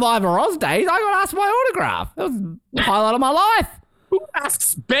in the Survivor Oz days, I got asked my autograph. That was the highlight of my life. Who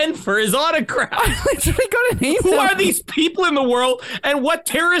asks Ben for his autograph? I literally got an email. Who are these people in the world, and what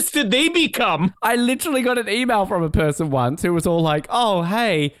terrorists did they become? I literally got an email from a person once who was all like, oh,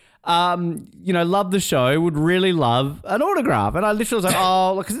 hey, love the show, would really love an autograph. And I literally was like,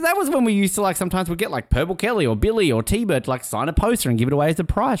 oh, because that was when we used to like, sometimes we'd get like Purple Kelly or Billy or T-Bird to like sign a poster and give it away as a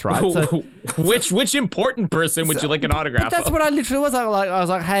prize, right? So, which important person would you like an autograph but that's of? what I literally was like. I was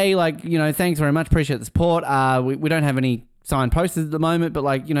like, hey, like, thanks very much. Appreciate the support. We don't have any signed posters at the moment, but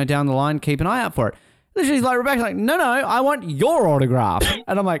like, down the line, keep an eye out for it. Literally, like, Rebecca's like, no, I want your autograph.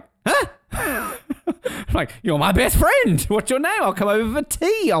 And I'm like, huh? Like, you're my best friend. What's your name? I'll come over for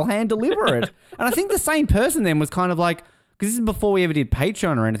tea. I'll hand deliver it. And I think the same person then was kind of like, because this is before we ever did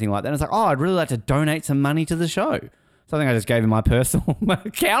Patreon or anything like that. And it's like, oh, I'd really like to donate some money to the show. So I think I just gave him my personal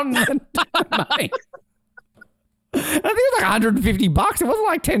account and money. And I think it was like $150. It wasn't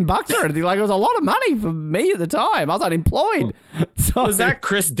like $10 or anything. Like, it was a lot of money for me at the time. I was unemployed. So, was that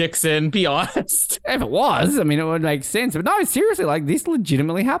Chris Dixon? Be honest. If it was, I mean, it would make sense. But no, seriously, like, this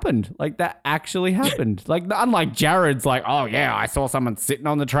legitimately happened. Like, that actually happened. Like, unlike Jared's, like, oh, yeah, I saw someone sitting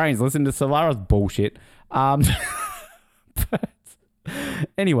on the trains listening to Survivor's bullshit. But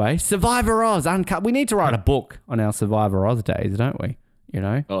anyway, Survivor Oz, uncut. We need to write a book on our Survivor Oz days, don't we? You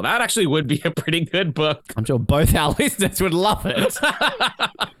know? Oh, that actually would be a pretty good book. I'm sure both our listeners would love it.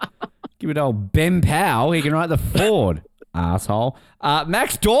 Give it old Ben Powell. He can write the Ford, asshole.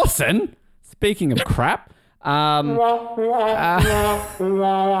 Max Dawson, speaking of crap, where are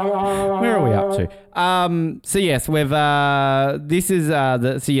we up to? So yes, we've, this is,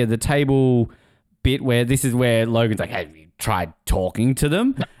 the table bit where this is where Logan's like, hey, you tried talking to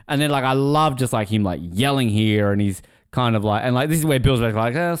them? And then, like, I love just, like, him, like, yelling here, and he's kind of like, and like, this is where Bill's like,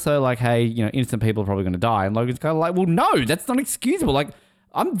 oh, so like, hey, you know, innocent people are probably going to die. And Logan's kind of like, well, no, that's not excusable. Like,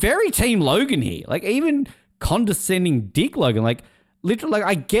 I'm very team Logan here. Like, even condescending dick Logan, like, literally, like,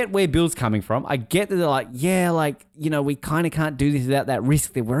 I get where Bill's coming from. I get that they're like, yeah, like, you know, we kind of can't do this without that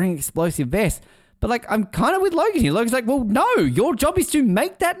risk. They're wearing explosive vests. But like, I'm kind of with Logan here. Logan's like, well, no, your job is to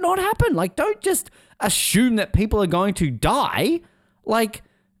make that not happen. Like, don't just assume that people are going to die. Like,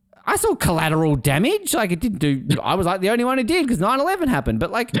 I saw collateral damage. Like, it didn't do, I was like the only one who did because 9/11 happened. But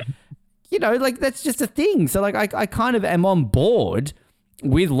like, you know, like, that's just a thing. So like, I kind of am on board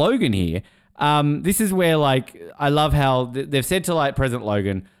with Logan here. This is where, like, I love how they've said to, like, President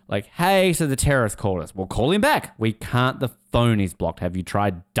Logan, like, hey, so the terrorist called us. We'll call him back. We can't. The phone is blocked. Have you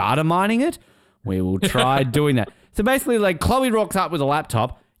tried data mining it? We will try doing that. So basically, like, Chloe rocks up with a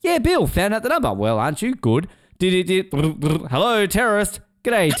laptop. Yeah, Bill, found out the number. Well, aren't you? Good. Hello, terrorist.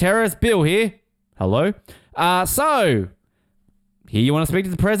 G'day, terrorist. Bill here. Hello. So, here you want to speak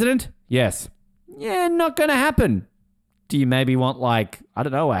to the president? Yes. Yeah, not going to happen. Do you maybe want, like, I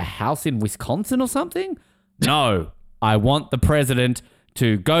don't know, a house in Wisconsin or something? No. I want the president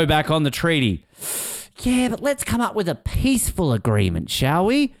to go back on the treaty. Yeah, but let's come up with a peaceful agreement, shall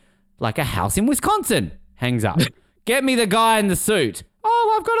we? Like a house in Wisconsin. Hangs up. Get me the guy in the suit.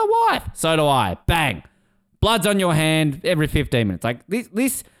 Oh, I've got a wife. So do I. Bang. Blood's on your hand every 15 minutes. Like,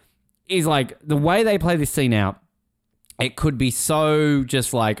 this is like, the way they play this scene out, it could be so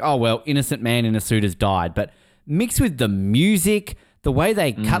just like, oh, well, innocent man in a suit has died. But mixed with the music, the way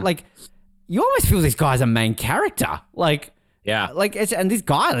they cut, like, you almost feel this guy's a main character. Like, yeah. Like, and this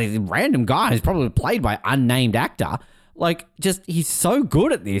guy, like, this random guy who's probably played by an unnamed actor, like, just, he's so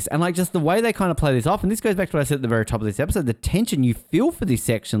good at this. And, like, just the way they kind of play this off. And this goes back to what I said at the very top of this episode, the tension you feel for this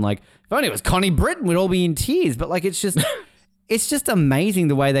section. Like, if only it was Connie Britton, we'd all be in tears. But, like, it's just, it's just amazing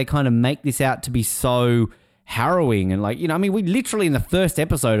the way they kind of make this out to be so harrowing. And, like, you know, I mean, we literally in the first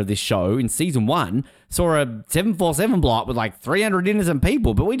episode of this show in season 1 saw a 747 blow up with like 300 innocent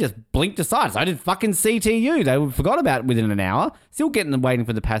people, but we just blinked aside. So I did fucking CTU. They forgot about it within an hour. Still getting them waiting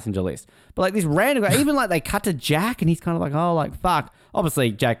for the passenger list. But like this random guy, even like they cut to Jack and he's kind of like, oh, like, fuck.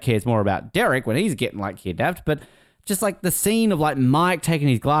 Obviously, Jack cares more about Derek when he's getting like kidnapped, but just like the scene of like Mike taking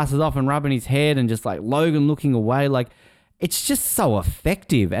his glasses off and rubbing his head and just like Logan looking away, like, it's just so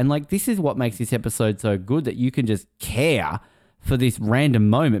effective. And like, this is what makes this episode so good, that you can just care for this random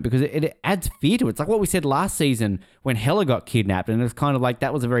moment because it adds fear to it. It's like what we said last season when Hela got kidnapped, and it was kind of like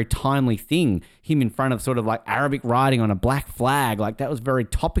that was a very timely thing. Him in front of sort of like Arabic writing on a black flag, like that was very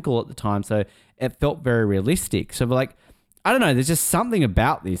topical at the time. So it felt very realistic. So like, I don't know, there's just something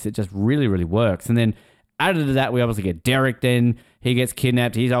about this. It just really, really works. And then added to that, we obviously get Derek then. He gets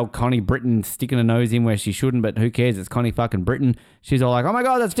kidnapped. He's old Connie Britton sticking her nose in where she shouldn't, but who cares? It's Connie fucking Britton. She's all like, oh my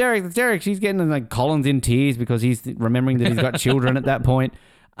God, that's Derek. That's Derek. She's getting like Colin's in tears because he's remembering that he's got children at that point.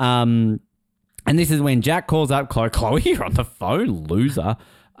 And this is when Jack calls up Chloe, you're on the phone, loser.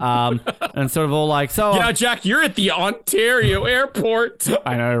 And sort of all like, so yeah, Jack, you're at the Ontario airport.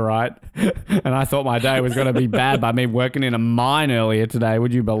 I know, right? And I thought my day was going to be bad by me working in a mine earlier today.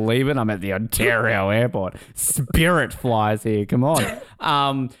 Would you believe it? I'm at the Ontario airport. Spirit flies here. Come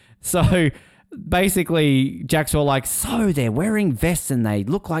on. So basically, Jack's all like, so they're wearing vests and they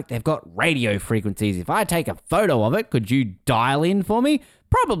look like they've got radio frequencies. If I take a photo of it, could you dial in for me?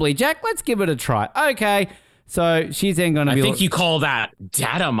 Probably, Jack. Let's give it a try. Okay. So she's then going to be... I think you call that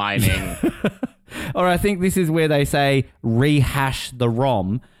data mining. Or I think this is where they say rehash the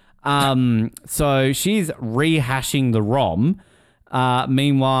ROM. So she's rehashing the ROM.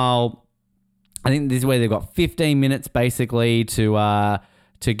 Meanwhile, I think this is where they've got 15 minutes basically to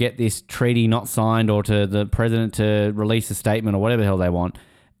get this treaty not signed or to the president to release a statement or whatever the hell they want.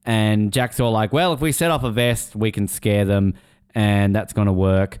 And Jack's all like, well, if we set off a vest, we can scare them and that's going to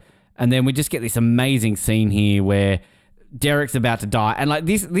work. And then we just get this amazing scene here where Derek's about to die. And like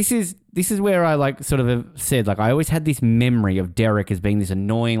this is where I like sort of have said, like I always had this memory of Derek as being this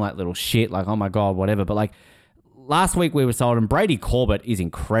annoying like little shit, like, oh my God, whatever. But like last week we were sold and Brady Corbett is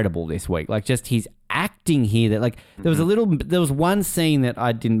incredible this week. Like just his acting here that like there was one scene that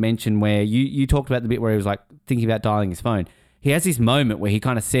I didn't mention where you talked about the bit where he was like thinking about dialing his phone. He has this moment where he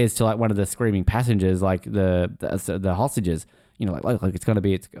kind of says to like one of the screaming passengers, like the hostages, you know, like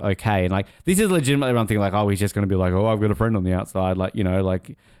it's okay. And like, this is legitimately everyone thinking like, oh, he's just going to be like, oh, I've got a friend on the outside. Like, you know,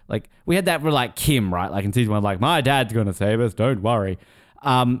 like we had that for like Kim, right? Like in season 1, like my dad's going to save us. Don't worry.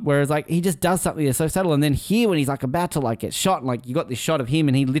 Whereas like he just does something that's so subtle. And then here when he's like about to like get shot and like you got this shot of him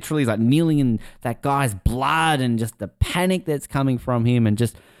and he literally is like kneeling in that guy's blood and just the panic that's coming from him and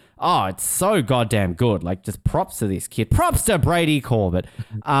just, oh, it's so goddamn good. Like, just props to this kid. Props to Brady Corbett.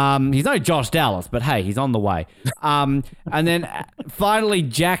 He's no Josh Dallas, but hey, he's on the way. And then finally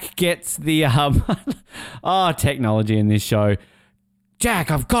Jack gets the technology in this show. Jack,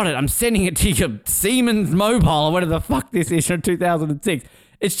 I've got it. I'm sending it to your Siemens Mobile or whatever the fuck this is from 2006.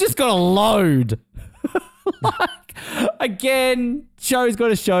 It's just got to load. Like, again, show's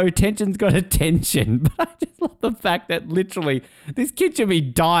got a show, tension's got a tension. But I just love the fact that literally this kid should be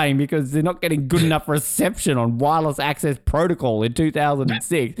dying because they're not getting good enough reception on wireless access protocol in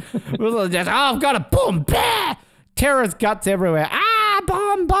 2006. It was just, I've got a boom, bah! Terrorist guts everywhere.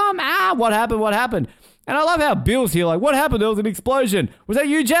 Bomb, what happened? And I love how Bill's here, like, what happened? There was an explosion. Was that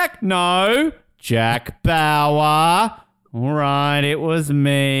you, Jack? No. Jack Bauer. All right, it was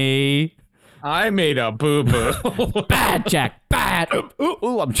me. I made a boo-boo. Bad, Jack, bad.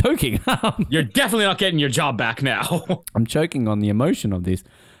 Ooh, I'm choking. You're definitely not getting your job back now. I'm choking on the emotion of this.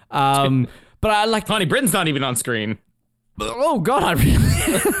 But I like... Connie Britton's not even on screen. Oh, God, I really...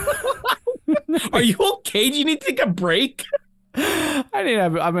 Are you okay? Do you need to take a break? I'm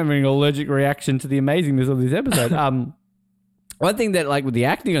having an allergic reaction to the amazingness of this episode. One thing that, like, with the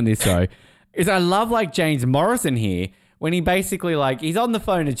acting on this show is I love, like, James Morrison here when he basically, like, he's on the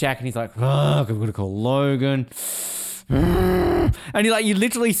phone to Jack and he's like, oh, I'm going to call Logan. And you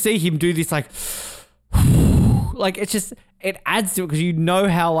literally see him do this, like, it's just, it adds to it because you know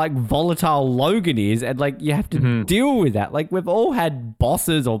how, like, volatile Logan is and, like, you have to deal with that. Like, we've all had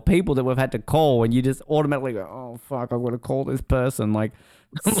bosses or people that we've had to call and you just automatically go, oh, fuck, I'm going to call this person. Like,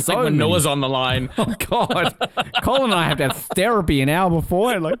 so like when Noah's on the line. Oh, God. Colin and I have to have therapy an hour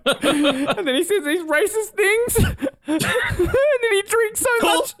before. And, like, and then he says these racist things. And then he drinks so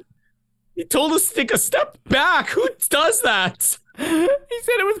much. He told us to take a step back. Who does that? He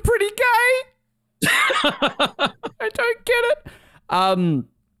said it was pretty gay. I don't get it.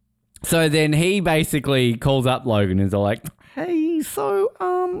 So then he basically calls up Logan and is all like, hey,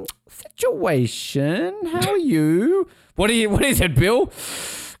 so, situation, how are you? What is it, Bill?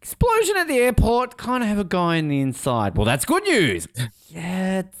 Explosion at the airport, kind of have a guy in the inside. Well, that's good news.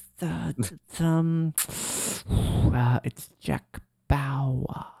 Yeah, it's Jack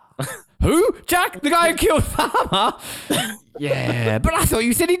Bauer. Who? Jack, the guy who killed Farmer? Yeah, but I thought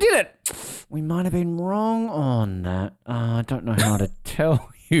you said he did it. We might have been wrong on that. I don't know how to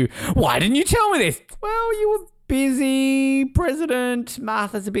tell you. Why didn't you tell me this? Well, you were busy. President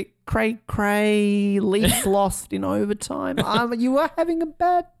Martha's a bit cray-cray. Leafs lost in overtime. You were having a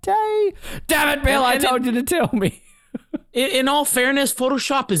bad day. Damn it, Bill, I told you to tell me. In all fairness,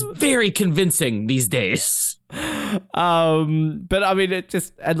 Photoshop is very convincing these days. But I mean, it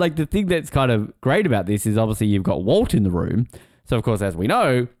just, and like the thing that's kind of great about this is obviously you've got Walt in the room. So of course, as we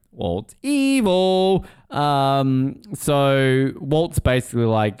know, Walt's evil. So Walt's basically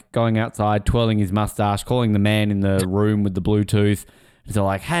like going outside, twirling his mustache, calling the man in the room with the Bluetooth. And so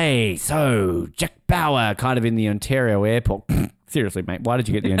like, hey, so Jack Bauer, kind of in the Ontario airport. Seriously, mate, why did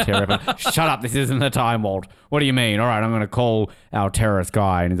you get the Ontario airport? Shut up, this isn't the time, Walt. What do you mean? All right, I'm going to call our terrorist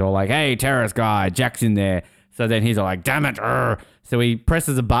guy. And he's all like, hey, terrorist guy, Jack's in there. So then he's all like, damn it. So he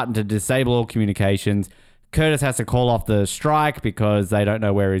presses a button to disable all communications. Curtis has to call off the strike because they don't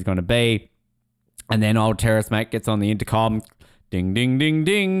know where he's going to be. And then old terrorist mate gets on the intercom. Ding, ding, ding,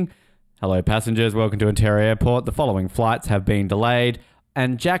 ding. Hello, passengers. Welcome to Ontario Airport. The following flights have been delayed.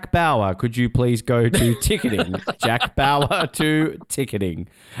 And Jack Bauer, could you please go to ticketing? Jack Bauer to ticketing.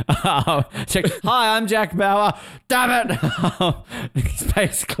 Hi, I'm Jack Bauer. Damn it. It's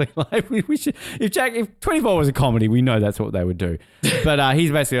basically like, we should, if 24 was a comedy, we know that's what they would do. But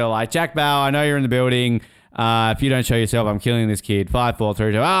he's basically like, Jack Bauer, I know you're in the building. If you don't show yourself, I'm killing this kid. 5, 4,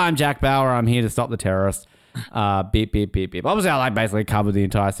 3, 2. I'm Jack Bauer. I'm here to stop the terrorists. Beep, beep, beep, beep. Obviously, I basically covered the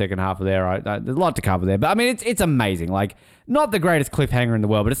entire second half of there. Right? There's a lot to cover there. But I mean, it's amazing. Like, not the greatest cliffhanger in the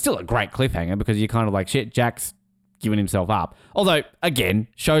world, but it's still a great cliffhanger because you're kind of like, shit, Jack's giving himself up. Although, again,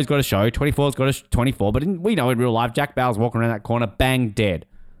 show's got a show. 24's got a 24. But we know in real life, Jack Bauer's walking around that corner, bang, dead.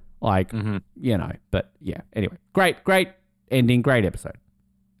 Like, but yeah. Anyway, great ending, great episode.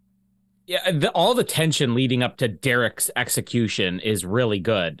 Yeah, all the tension leading up to Derek's execution is really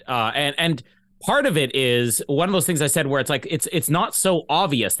good. And part of it is one of those things I said where it's like it's not so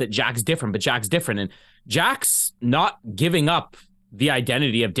obvious that Jack's different, but Jack's different. And Jack's not giving up the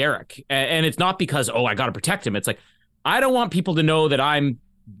identity of Derek. And it's not because, I got to protect him. It's like, I don't want people to know that I'm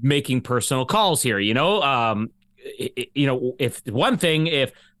making personal calls here, if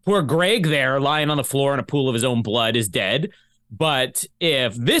poor Greg there lying on the floor in a pool of his own blood is dead. But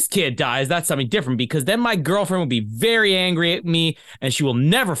if this kid dies, that's something different because then my girlfriend will be very angry at me and she will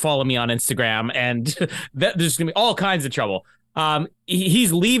never follow me on Instagram. And there's going to be all kinds of trouble.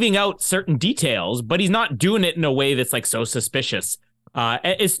 He's leaving out certain details, but he's not doing it in a way that's like so suspicious.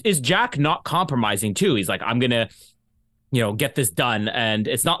 Is Jack not compromising too? He's like, I'm going to, get this done. And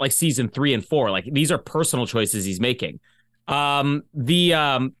it's not like season 3 and 4. Like these are personal choices he's making. Did you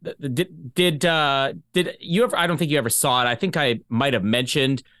ever, I don't think you ever saw it. I think I might have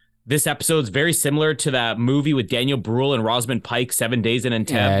mentioned this episode's very similar to that movie with Daniel Bruhl and Rosamund Pike, 7 Days in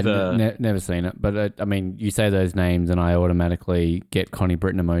Entebbe. Yeah, never seen it. But I mean, you say those names and I automatically get Connie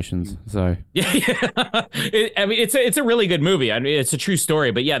Britton emotions. So yeah. It's a really good movie. I mean, it's a true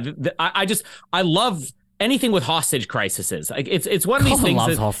story, but yeah, I love anything with hostage crises. Like it's one of these things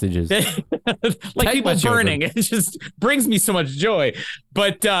loves hostages. Like people burning. It just brings me so much joy.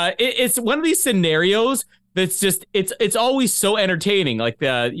 But it's one of these scenarios that's just it's always so entertaining. Like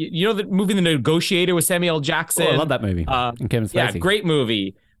the movie The Negotiator with Samuel L. Jackson. I love that movie. And Kevin Spacey. Yeah, great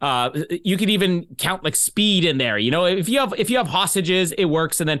movie. You could even count like Speed in there. If you have hostages, it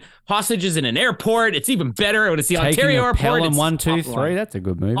works. And then hostages in an airport, it's even better. When it's the Ontario airport. Pelham 1, 2, 3. That's a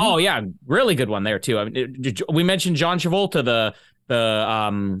good movie. Oh yeah, really good one there too. I mean, we mentioned John Travolta,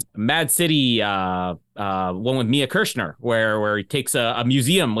 the Mad City one with Mia Kirshner, where he takes a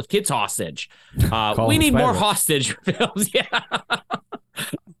museum with kids hostage. We need more hostage films. Yeah,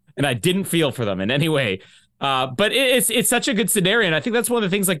 and I didn't feel for them in any way. But it's such a good scenario, and I think that's one of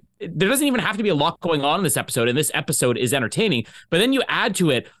the things. Like, there doesn't even have to be a lot going on in this episode, and this episode is entertaining. But then you add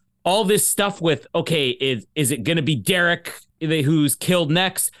to it all this stuff with, okay, is it going to be Derek who's killed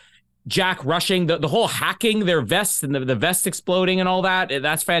next? Jack rushing, the whole hacking their vests and the vests exploding and all that.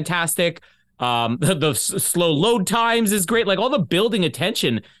 That's fantastic. The slow load times is great. Like, all the building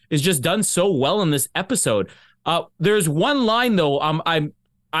attention is just done so well in this episode. There's one line though. I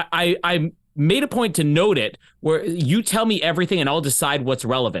made a point to note it, where you tell me everything and I'll decide what's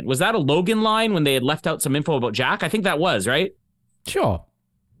relevant. Was that a Logan line when they had left out some info about Jack? I think that was, right? Sure.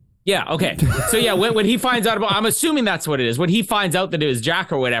 Yeah, okay. So yeah, when he finds out about, I'm assuming that's what it is. When he finds out that it was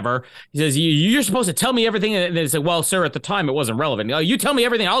Jack or whatever, he says, you're supposed to tell me everything. And they say, well, sir, at the time it wasn't relevant. You tell me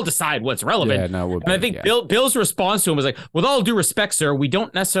everything, I'll decide what's relevant. Yeah, no, and I think Bill's response to him was like, with all due respect, sir, we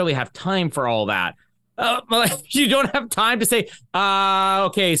don't necessarily have time for all that. You don't have time to say,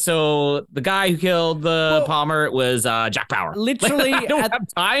 okay, so the guy who killed the Palmer was Jack Bauer. Literally, I don't have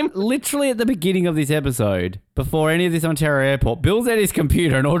time. Literally at the beginning of this episode, before any of this Ontario airport, Bill's at his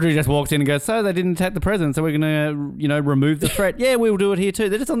computer and Audrey just walks in and goes, so they didn't attack the president, so we're going to, remove the threat. Yeah, we'll do it here too.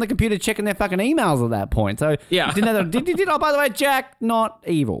 They're just on the computer checking their fucking emails at that point. So yeah. Oh, by the way, Jack, not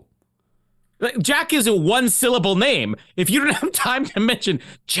evil. Jack is a one-syllable name. If you don't have time to mention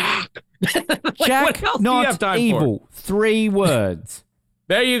Jack, Jack, not evil. 3 words.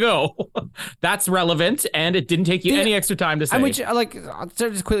 There you go. That's relevant, and it didn't take you any extra time to say. And which, I'll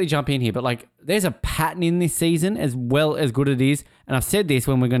just quickly jump in here, but there's a pattern in this season as well as good it is, and I've said this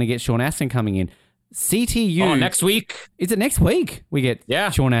when we're going to get Sean Astin coming in. CTU. Oh, next week? Is it next week? We get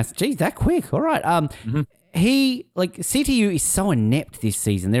Sean Astin. Geez, that quick. All right. CTU is so inept this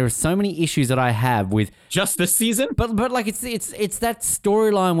season. There are so many issues that I have with just this season. But it's that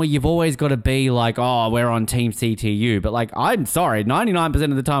storyline where you've always got to be like, oh, we're on Team CTU. But I'm sorry,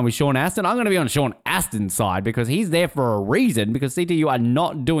 99% of the time with Sean Astin, I'm going to be on Sean Astin's side because he's there for a reason. Because CTU are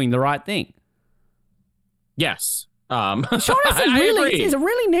not doing the right thing. Yes. Sean Astin is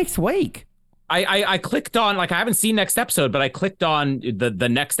really next week. I clicked on, I haven't seen next episode, but I clicked on the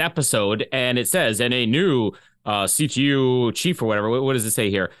next episode and it says, and a new CTU chief or whatever. What does it say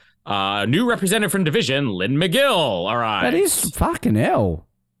here? New representative from division, Lynn McGill. All right. That is fucking hell.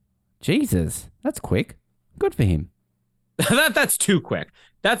 Jesus. That's quick. Good for him. That's too quick.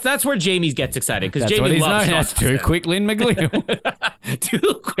 That's where Jamie gets excited because That's Jamie what he's loves known as. Too quick, Lynn McGill.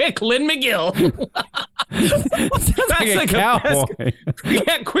 Too quick, Lynn McGill. Sounds like a cowboy.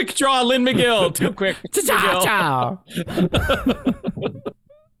 Yeah, quick draw, Lynn McGill. Too quick. Cha-cha-cha.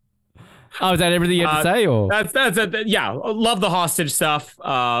 Oh, is that everything you had to say? Or That's yeah. Love the hostage stuff.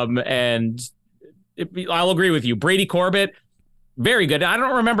 And I'll agree with you. Brady Corbett, very good. I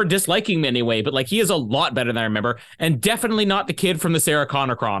don't remember disliking him anyway, but like he is a lot better than I remember, and definitely not the kid from the Sarah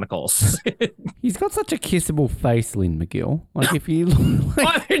Connor Chronicles. he's got such a kissable face, Lynn McGill. Like if you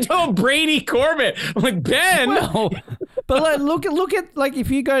What they're doing Brady Corbett, I'm like Ben. well, but like look at like if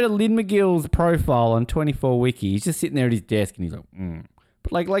you go to Lynn McGill's profile on 24 Wiki, he's just sitting there at his desk and he's like,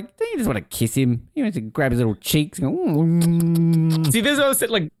 But like you just want to kiss him. You want to grab his little cheeks and go, See, this is what I was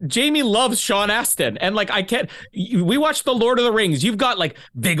saying. Like, Jamie loves Sean Astin. And like, I can't, we watched The Lord of the Rings. You've got like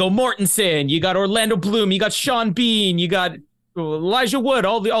Viggo Mortensen, you got Orlando Bloom, you got Sean Bean, you got Elijah Wood,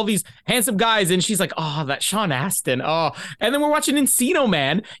 all these handsome guys. And she's like, oh, that Sean Astin. Oh, and then we're watching Encino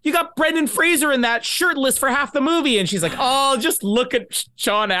Man. You got Brendan Fraser in that shirtless for half the movie. And she's like, oh, just look at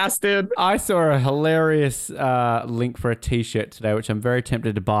Sean Astin. I saw a hilarious link for a t-shirt today, which I'm very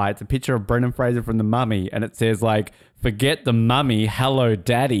tempted to buy. It's a picture of Brendan Fraser from The Mummy, and it says like, forget the mummy, hello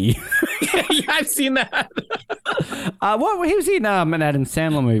daddy. Yeah, I've seen that. What he was in an Adam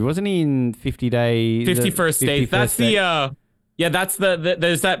Sandler movie, wasn't he? In 50 Days, 51st Dates. That's the yeah, that's the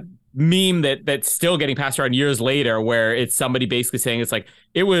there's that meme that's still getting passed around years later, where it's somebody basically saying it's like,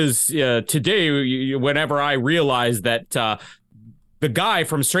 it was today whenever I realized that the guy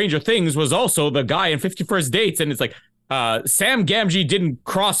from Stranger Things was also the guy in 51st Dates, and it's like, Sam Gamgee didn't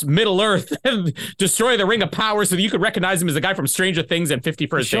cross Middle Earth and destroy the Ring of Power so that you could recognize him as the guy from Stranger Things and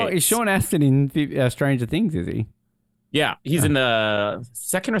 51st Dates. Is Sean Astin in Stranger Things, is he? Yeah, he's in the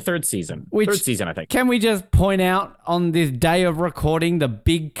second or third season. Third season, I think. Can we just point out on this day of recording the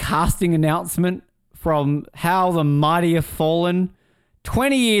big casting announcement from How the Mighty Have Fallen?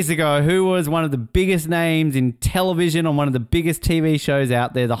 20 years ago, who was one of the biggest names in television on one of the biggest TV shows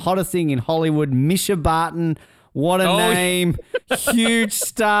out there, the hottest thing in Hollywood, Misha Barton. What a name. Huge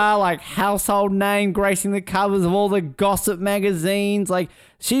star, like household name, gracing the covers of all the gossip magazines. Like,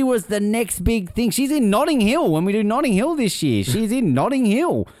 she was the next big thing. She's in Notting Hill when we do Notting Hill this year. She's in Notting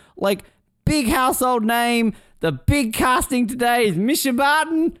Hill. Like, big household name. The big casting today is Misha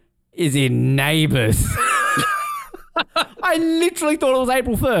Barton is in Neighbours. I literally thought it was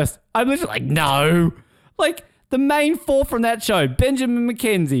April 1st. I'm literally like, no. Like, the main four from that show, Benjamin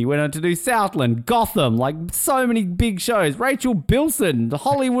McKenzie went on to do Southland, Gotham, like so many big shows. Rachel Bilson, the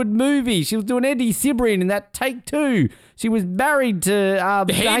Hollywood movie. She was doing Eddie Cibrian in that Take Two. She was married to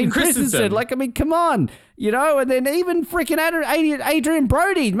Hayden Christensen. Like, I mean, come on. You know, and then even freaking Adrian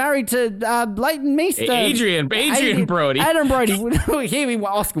Brody, married to Leighton Meester. Adrian Brody. Adam Brody. Here we were,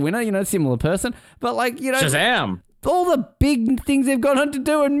 Oscar winner, you know, similar person. But like, you know. Shazam. All the big things they've gone on to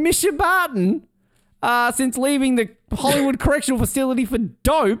do, and Misha Barton, since leaving the Hollywood Correctional Facility for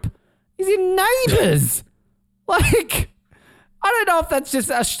dope, is in Neighbours. Like, I don't know if that's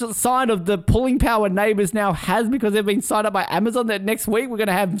just a sign of the pulling power Neighbours now has because they've been signed up by Amazon that next week we're going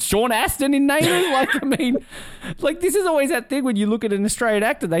to have Sean Astin in Neighbours. Like, I mean, like, this is always that thing when you look at an Australian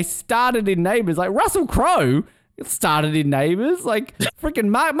actor, they started in Neighbours. Like, Russell Crowe started in Neighbours. Like, freaking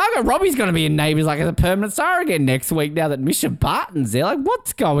Margot Robbie's going to be in Neighbours, like, as a permanent star again next week now that Misha Barton's there. Like,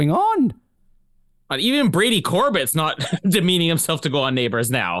 what's going on? Even Brady Corbett's not demeaning himself to go on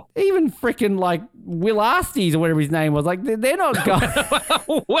Neighbours now. Even freaking like Will Asties or whatever his name was, like they're not going.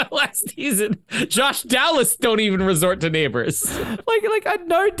 Will Asties and Josh Dallas don't even resort to Neighbours. Like I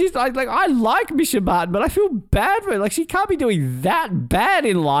know I like Misha Barton, but I feel bad for her. Like, she can't be doing that bad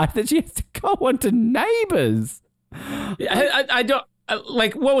in life that she has to go on to Neighbours. I don't.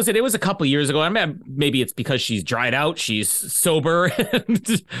 Like, what was it? It was a couple years ago. I mean, maybe it's because she's dried out, she's sober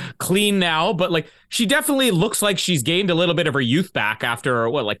and clean now, but like, she definitely looks like she's gained a little bit of her youth back after,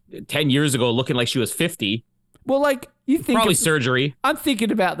 like 10 years ago, looking like she was 50. Well, like, you think probably surgery. I'm thinking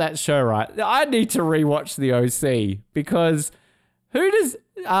about that show, right? I need to rewatch The OC because who does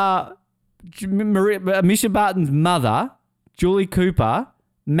Misha Barton's mother, Julie Cooper,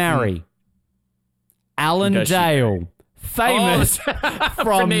 marry? Alan Dale. Famous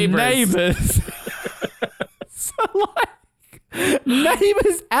from Neighbours. So, like,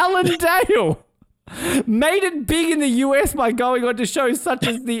 Neighbours Alan Dale made it big in the US by going on to shows such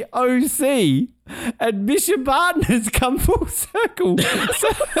as The OC, and Misha Barton has come full circle.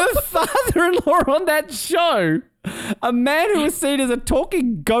 So her father-in-law on that show, a man who was seen as a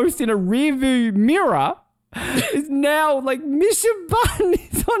talking ghost in a rearview mirror, is now like, Misha Barton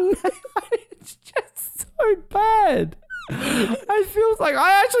is on Neighbours. It's just so bad. It feels like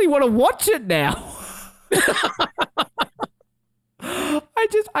I actually want to watch it now.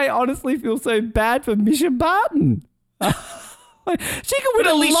 I honestly feel so bad for Misha Barton. She could win But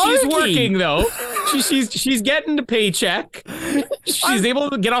at least Logie. she's working though. She's getting the paycheck. She's able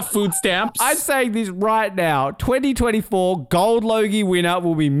to get off food stamps. I'm saying this right now. 2024 Gold Logie winner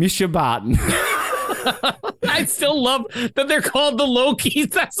will be Misha Barton. I still love that they're called the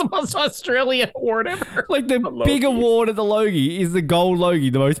Lokies. That's the most Australian award ever. Like the big award at the Logie is the Gold Logie,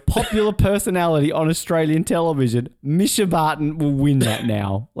 the most popular personality on Australian television. Misha Barton will win that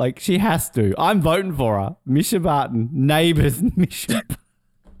now. Like she has to. I'm voting for her. Misha Barton, Neighbours, Misha.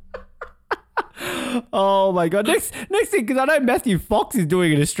 Oh my God! Next thing, because I know Matthew Fox is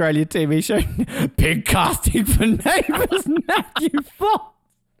doing an Australian TV show. Big casting for Neighbours, Matthew Fox.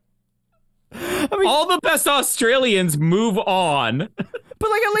 I mean, all the best Australians move on. But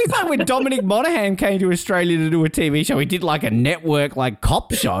like at least like when Dominic Monaghan came to Australia to do a TV show, he did like a network like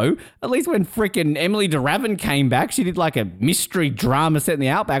cop show. At least when frickin' Emily de Ravin came back, she did like a mystery drama set in the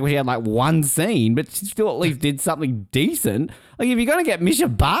outback where she had like one scene, but she still at least did something decent. Like if you're gonna get Misha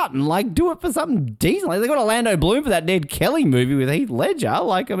Barton, like do it for something decent. Like they got Orlando Bloom for that Ned Kelly movie with Heath Ledger.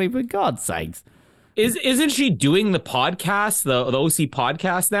 Like I mean, for God's sakes. Isn't she doing the podcast, the OC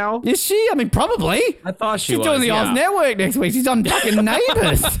podcast now? Is she? I mean, probably. I thought she She's was. doing the Oz Network next week. She's on fucking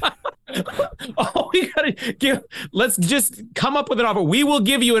Neighbours. Oh, let's just come up with an offer. We will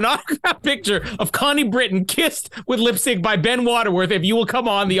give you an autographed picture of Connie Britton kissed with lip sync by Ben Waterworth if you will come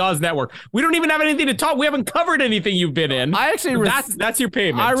on the Oz Network. We don't even have anything to talk. We haven't covered anything you've been in. I actually that's your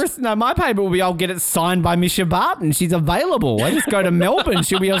payment. No, my payment will be I'll get it signed by Misha Barton. She's available. I just go to Melbourne.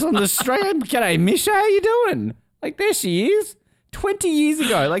 She'll be on the stream. G'day, Misha. How you doing? Like there she is. 20 years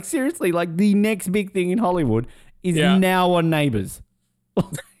ago. Like seriously, like the next big thing in Hollywood is now on Neighbours.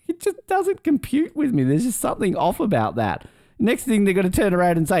 It just doesn't compute with me. There's just something off about that. Next thing they're going to turn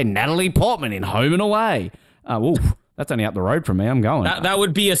around and say Natalie Portman in Home and Away. Oof, that's only up the road from me. I'm going. That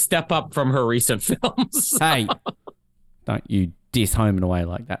would be a step up from her recent films. Hey, don't you diss Home and Away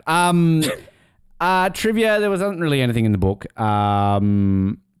like that. Trivia, there wasn't really anything in the book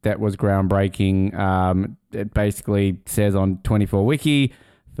that was groundbreaking. It basically says on 24 Wiki,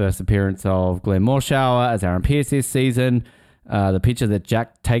 first appearance of Glenn Morshower as Aaron Pierce this season. The picture that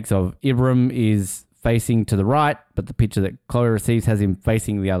Jack takes of Ibram is facing to the right, but the picture that Chloe receives has him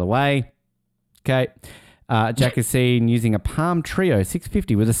facing the other way. Okay. Jack is seen using a Palm Trio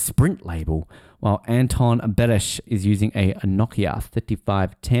 650 with a Sprint label, while Anton Beresh is using a Nokia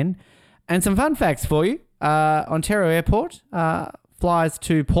 3510. And some fun facts for you. Ontario Airport flies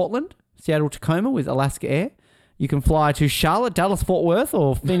to Portland, Seattle, Tacoma with Alaska Air. You can fly to Charlotte, Dallas, Fort Worth,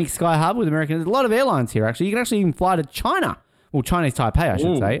 or Phoenix Sky Harbor with American. There's a lot of airlines here, actually. You can actually even fly to China. Well, Chinese Taipei, I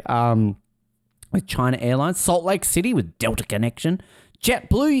should say. With China Airlines. Salt Lake City with Delta Connection.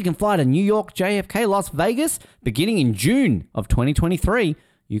 JetBlue, you can fly to New York, JFK, Las Vegas. Beginning in June of 2023,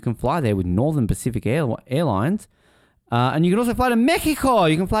 you can fly there with Northern Pacific Airlines. And you can also fly to Mexico.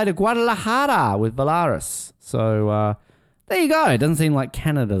 You can fly to Guadalajara with Volaris. So, there you go. It doesn't seem like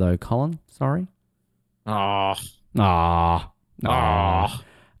Canada, though, Colin. Sorry. Oh.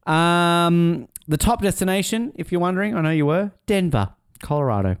 The top destination, if you're wondering, I know you were, Denver,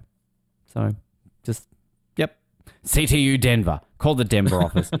 Colorado. So, just, yep. CTU Denver. Call the Denver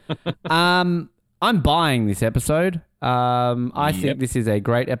office. I'm buying this episode. I think this is a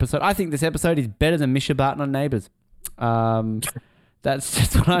great episode. I think this episode is better than Misha Barton on Neighbours. That's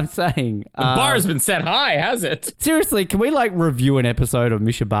just what I'm saying. The bar's been set high, has it? Seriously, can we like review an episode of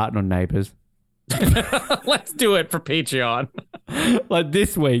Misha Barton on Neighbours? Let's do it for Patreon. Like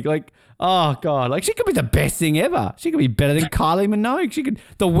this week, like, oh God, like she could be the best thing ever. She could be better than Kylie Minogue.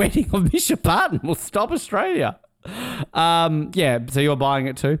 The wedding of Misha Barton will stop Australia. Yeah, so you're buying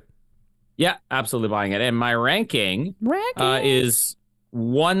it too? Yeah, absolutely buying it. And my ranking is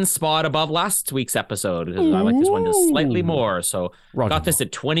one spot above last week's episode because I like this one just slightly more. So got this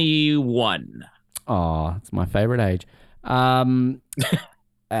at 21. Oh, it's my favorite age.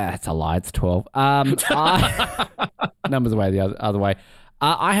 It's a lie. It's 12. Numbers away the other way.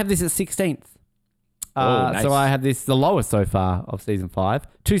 I have this at 16th. Nice. So I have this the lowest so far of season 5.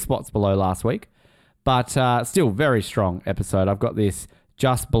 2 spots below last week, but still very strong episode. I've got this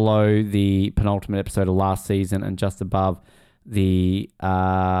just below the penultimate episode of last season and just above the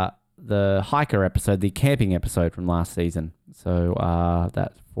hiker episode, the camping episode from last season. So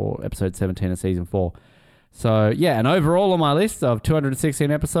that's for episode 17 of season 4. So, yeah, and overall on my list of 216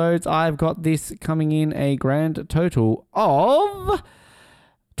 episodes, I've got this coming in a grand total of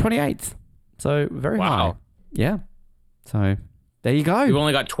 28th. So, very high. Yeah. So, there you go. You've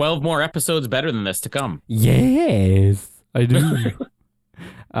only got 12 more episodes better than this to come. Yes. I do.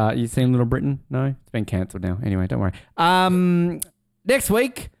 You seen Little Britain? No? It's been cancelled now. Anyway, don't worry. Next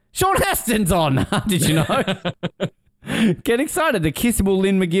week, Sean Astin's on. Did you know? Get excited. The kissable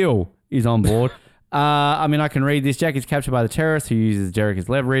Lynn McGill is on board. I can read this. Jack is captured by the terrorist who uses Derek as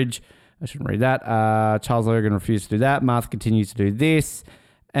leverage. I shouldn't read that. Charles Logan refused to do that. Martha continues to do this.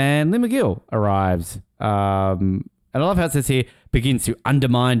 And Lynn McGill arrives. And I love how it says here, begins to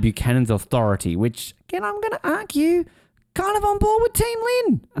undermine Buchanan's authority, which, again, I'm going to argue, kind of on board with Team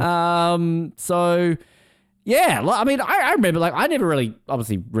Lynn. So, yeah, I remember, I never really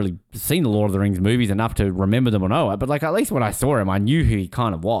seen the Lord of the Rings movies enough to remember them or know it, but, at least when I saw him, I knew who he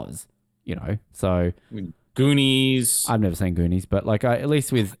kind of was, so. Goonies. I've never seen Goonies, but, at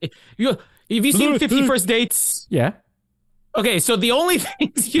least with. Have you seen 50 First Dates? Yeah. Okay, so the only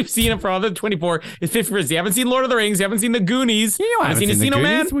things you've seen from other 24 is 50 First Dates. You haven't seen Lord of the Rings. You haven't seen the Goonies. You haven't seen Encino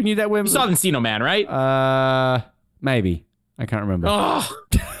Man? We knew that you saw Encino Man, right? Maybe. I can't remember. Oh.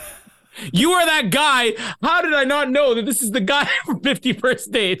 You are that guy. How did I not know that this is the guy from 50 First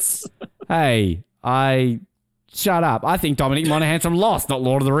Dates? Hey, shut up. I think Dominic Monaghan's from Lost, not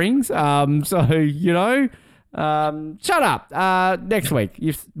Lord of the Rings. Shut up. Next week.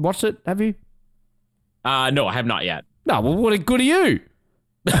 You've watched it, have you? No, I have not yet. No, well, what good are you?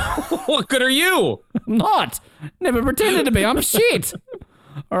 What good are you? I'm not. Never pretended to be. I'm shit.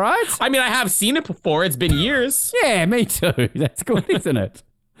 All right? I have seen it before. It's been years. Yeah, me too. That's good, isn't it?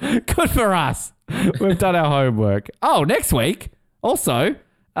 Good for us. We've done our homework. Oh, next week, also,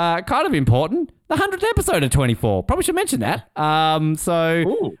 kind of important, the 100th episode of 24. Probably should mention that.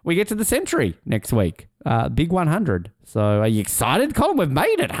 Ooh. We get to the century next week. Big 100. So are you excited, Colin? We've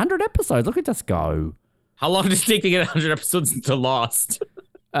made it. 100 episodes. Look at us go. How long did it take to get 100 episodes into Lost?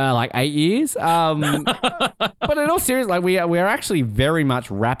 8 years. But in all seriousness, we are actually very much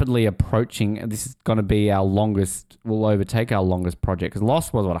rapidly approaching. This is going to be our longest. We'll overtake our longest project because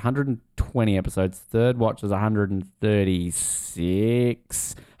Lost was 120 episodes. Third Watch was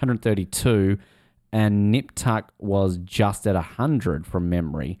 136, 132, and Nip Tuck was just at 100 from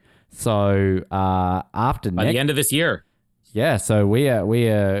memory. So after by the end of this year. Yeah, so we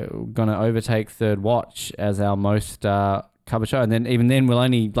are going to overtake Third Watch as our most cover show, and then even then we'll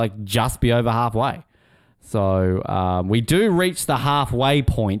only just be over halfway. So we do reach the halfway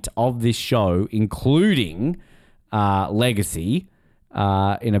point of this show, including Legacy,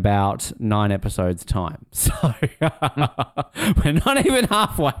 in about 9 episodes' time. So we're not even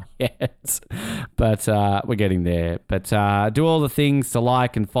halfway yet, but we're getting there. But do all the things to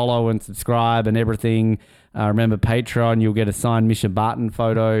like and follow and subscribe and everything. Remember Patreon, you'll get a signed Misha Barton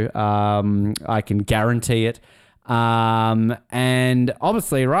photo. I can guarantee it. And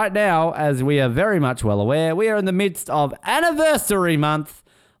obviously right now, as we are very much well aware, we are in the midst of Anniversary Month.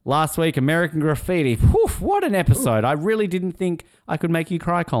 Last week, American Graffiti. Whew, what an episode. I really didn't think I could make you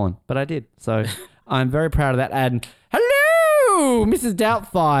cry, Colin, but I did. So I'm very proud of that. And hello, Mrs.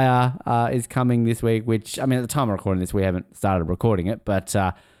 Doubtfire is coming this week, which, at the time of recording this, we haven't started recording it, but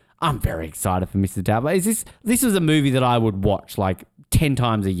I'm very excited for Mrs. Doubtfire. This was a movie that I would watch 10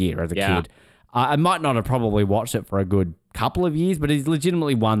 times a year as a kid. I might not have probably watched it for a good couple of years, but it's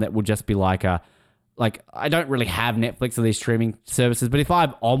legitimately one that would just be I don't really have Netflix or these streaming services, but if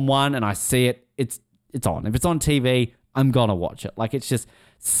I'm on one and I see it, it's on. If it's on TV, I'm going to watch it. It's just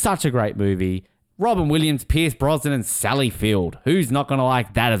such a great movie. Robin Williams, Pierce Brosnan, and Sally Field. Who's not going to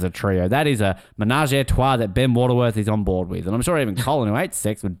like that as a trio? That is a menage a trois that Ben Waterworth is on board with. And I'm sure even Colin, who hates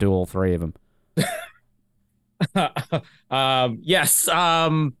sex, would do all three of them. Yes.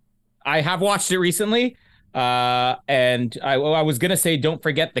 I have watched it recently. And I was going to say, don't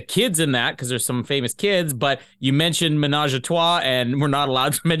forget the kids in that because there's some famous kids, but you mentioned menage a trois and we're not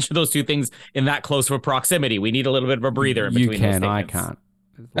allowed to mention those two things in that close of a proximity. We need a little bit of a breather in between those statements. I can't.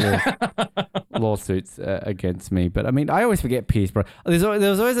 Lawsuits against me. But I always forget Pierce Brosnan. There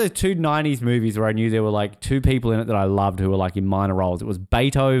was always those two 90s movies where I knew there were two people in it that I loved who were in minor roles. It was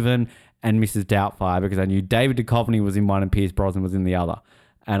Beethoven and Mrs. Doubtfire because I knew David Duchovny was in one and Pierce Brosnan was in the other.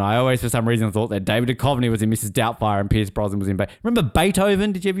 And I always, for some reason, thought that David Duchovny was in Mrs. Doubtfire and Pierce Brosnan was in Remember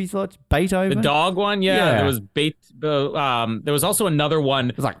Beethoven? Did you ever watch Beethoven? The dog one? Yeah. There was there was also another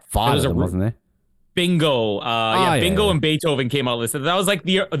one. It was 5 of them, wasn't there? Bingo. Bingo and Beethoven came out listed. That was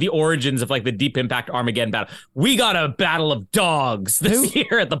the origins of the Deep Impact Armageddon battle. We got a battle of dogs this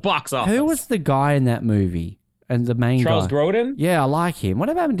year at the box office. Who was the guy in that movie? And the main Charles guy? Grodin? Yeah, I like him. What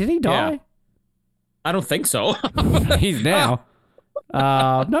happened? Did he die? Yeah. I don't think so. He's now.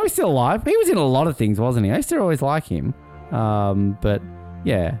 No, he's still alive. He was in a lot of things, wasn't he? I used to always like him. But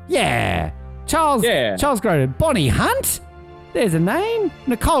yeah. Charles Grodin. Bonnie Hunt. There's a name.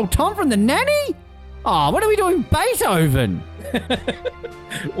 Nicole Tom from The Nanny. Oh, when are we doing Beethoven?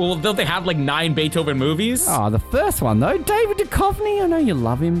 Well, don't they have like 9 Beethoven movies? Oh, the first one, though. David Duchovny. I know you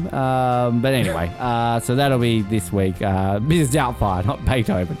love him. But anyway, so that'll be this week. Mrs. Doubtfire, not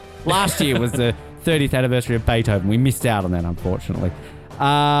Beethoven. Last year was the 30th anniversary of Beethoven. We missed out on that, unfortunately.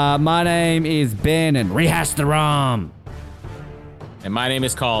 My name is Ben, and rehash the ROM. And my name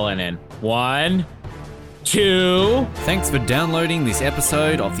is Colin, and 1, 2... Thanks for downloading this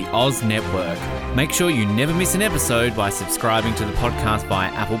episode of the Oz Network. Make sure you never miss an episode by subscribing to the podcast via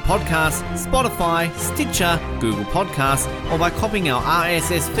Apple Podcasts, Spotify, Stitcher, Google Podcasts, or by copying our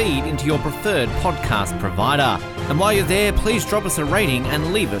RSS feed into your preferred podcast provider. And while you're there, please drop us a rating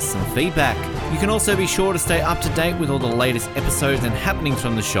and leave us some feedback. You can also be sure to stay up to date with all the latest episodes and happenings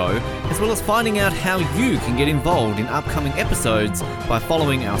from the show, as well as finding out how you can get involved in upcoming episodes by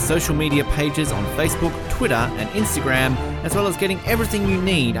following our social media pages on Facebook, Twitter, and Instagram, as well as getting everything you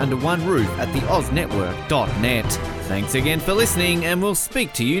need under one roof at theoznetwork.net. Thanks again for listening, and we'll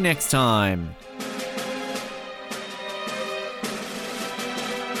speak to you next time.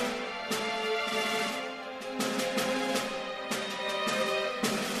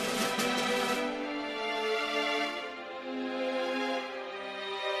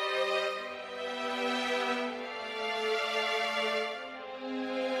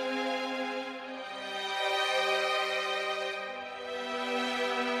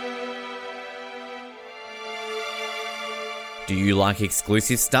 Do you like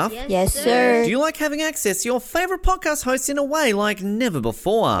exclusive stuff? Yes, sir. Do you like having access to your favourite podcast hosts in a way like never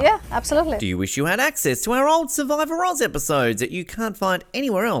before? Yeah, absolutely. Do you wish you had access to our old Survivor Oz episodes that you can't find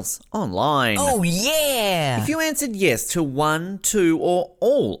anywhere else online? Oh, yeah! If you answered yes to 1, 2, or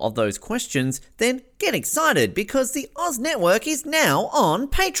all of those questions, then get excited because the Oz Network is now on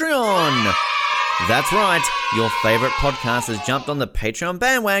Patreon. That's right, your favourite podcast has jumped on the Patreon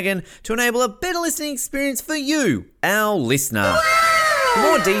bandwagon to enable a better listening experience for you, our listener. For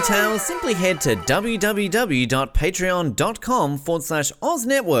more details, simply head to www.patreon.com/Oz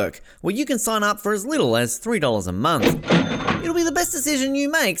Network, where you can sign up for as little as $3 a month. It'll be the best decision you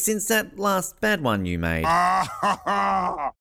make since that last bad one you made.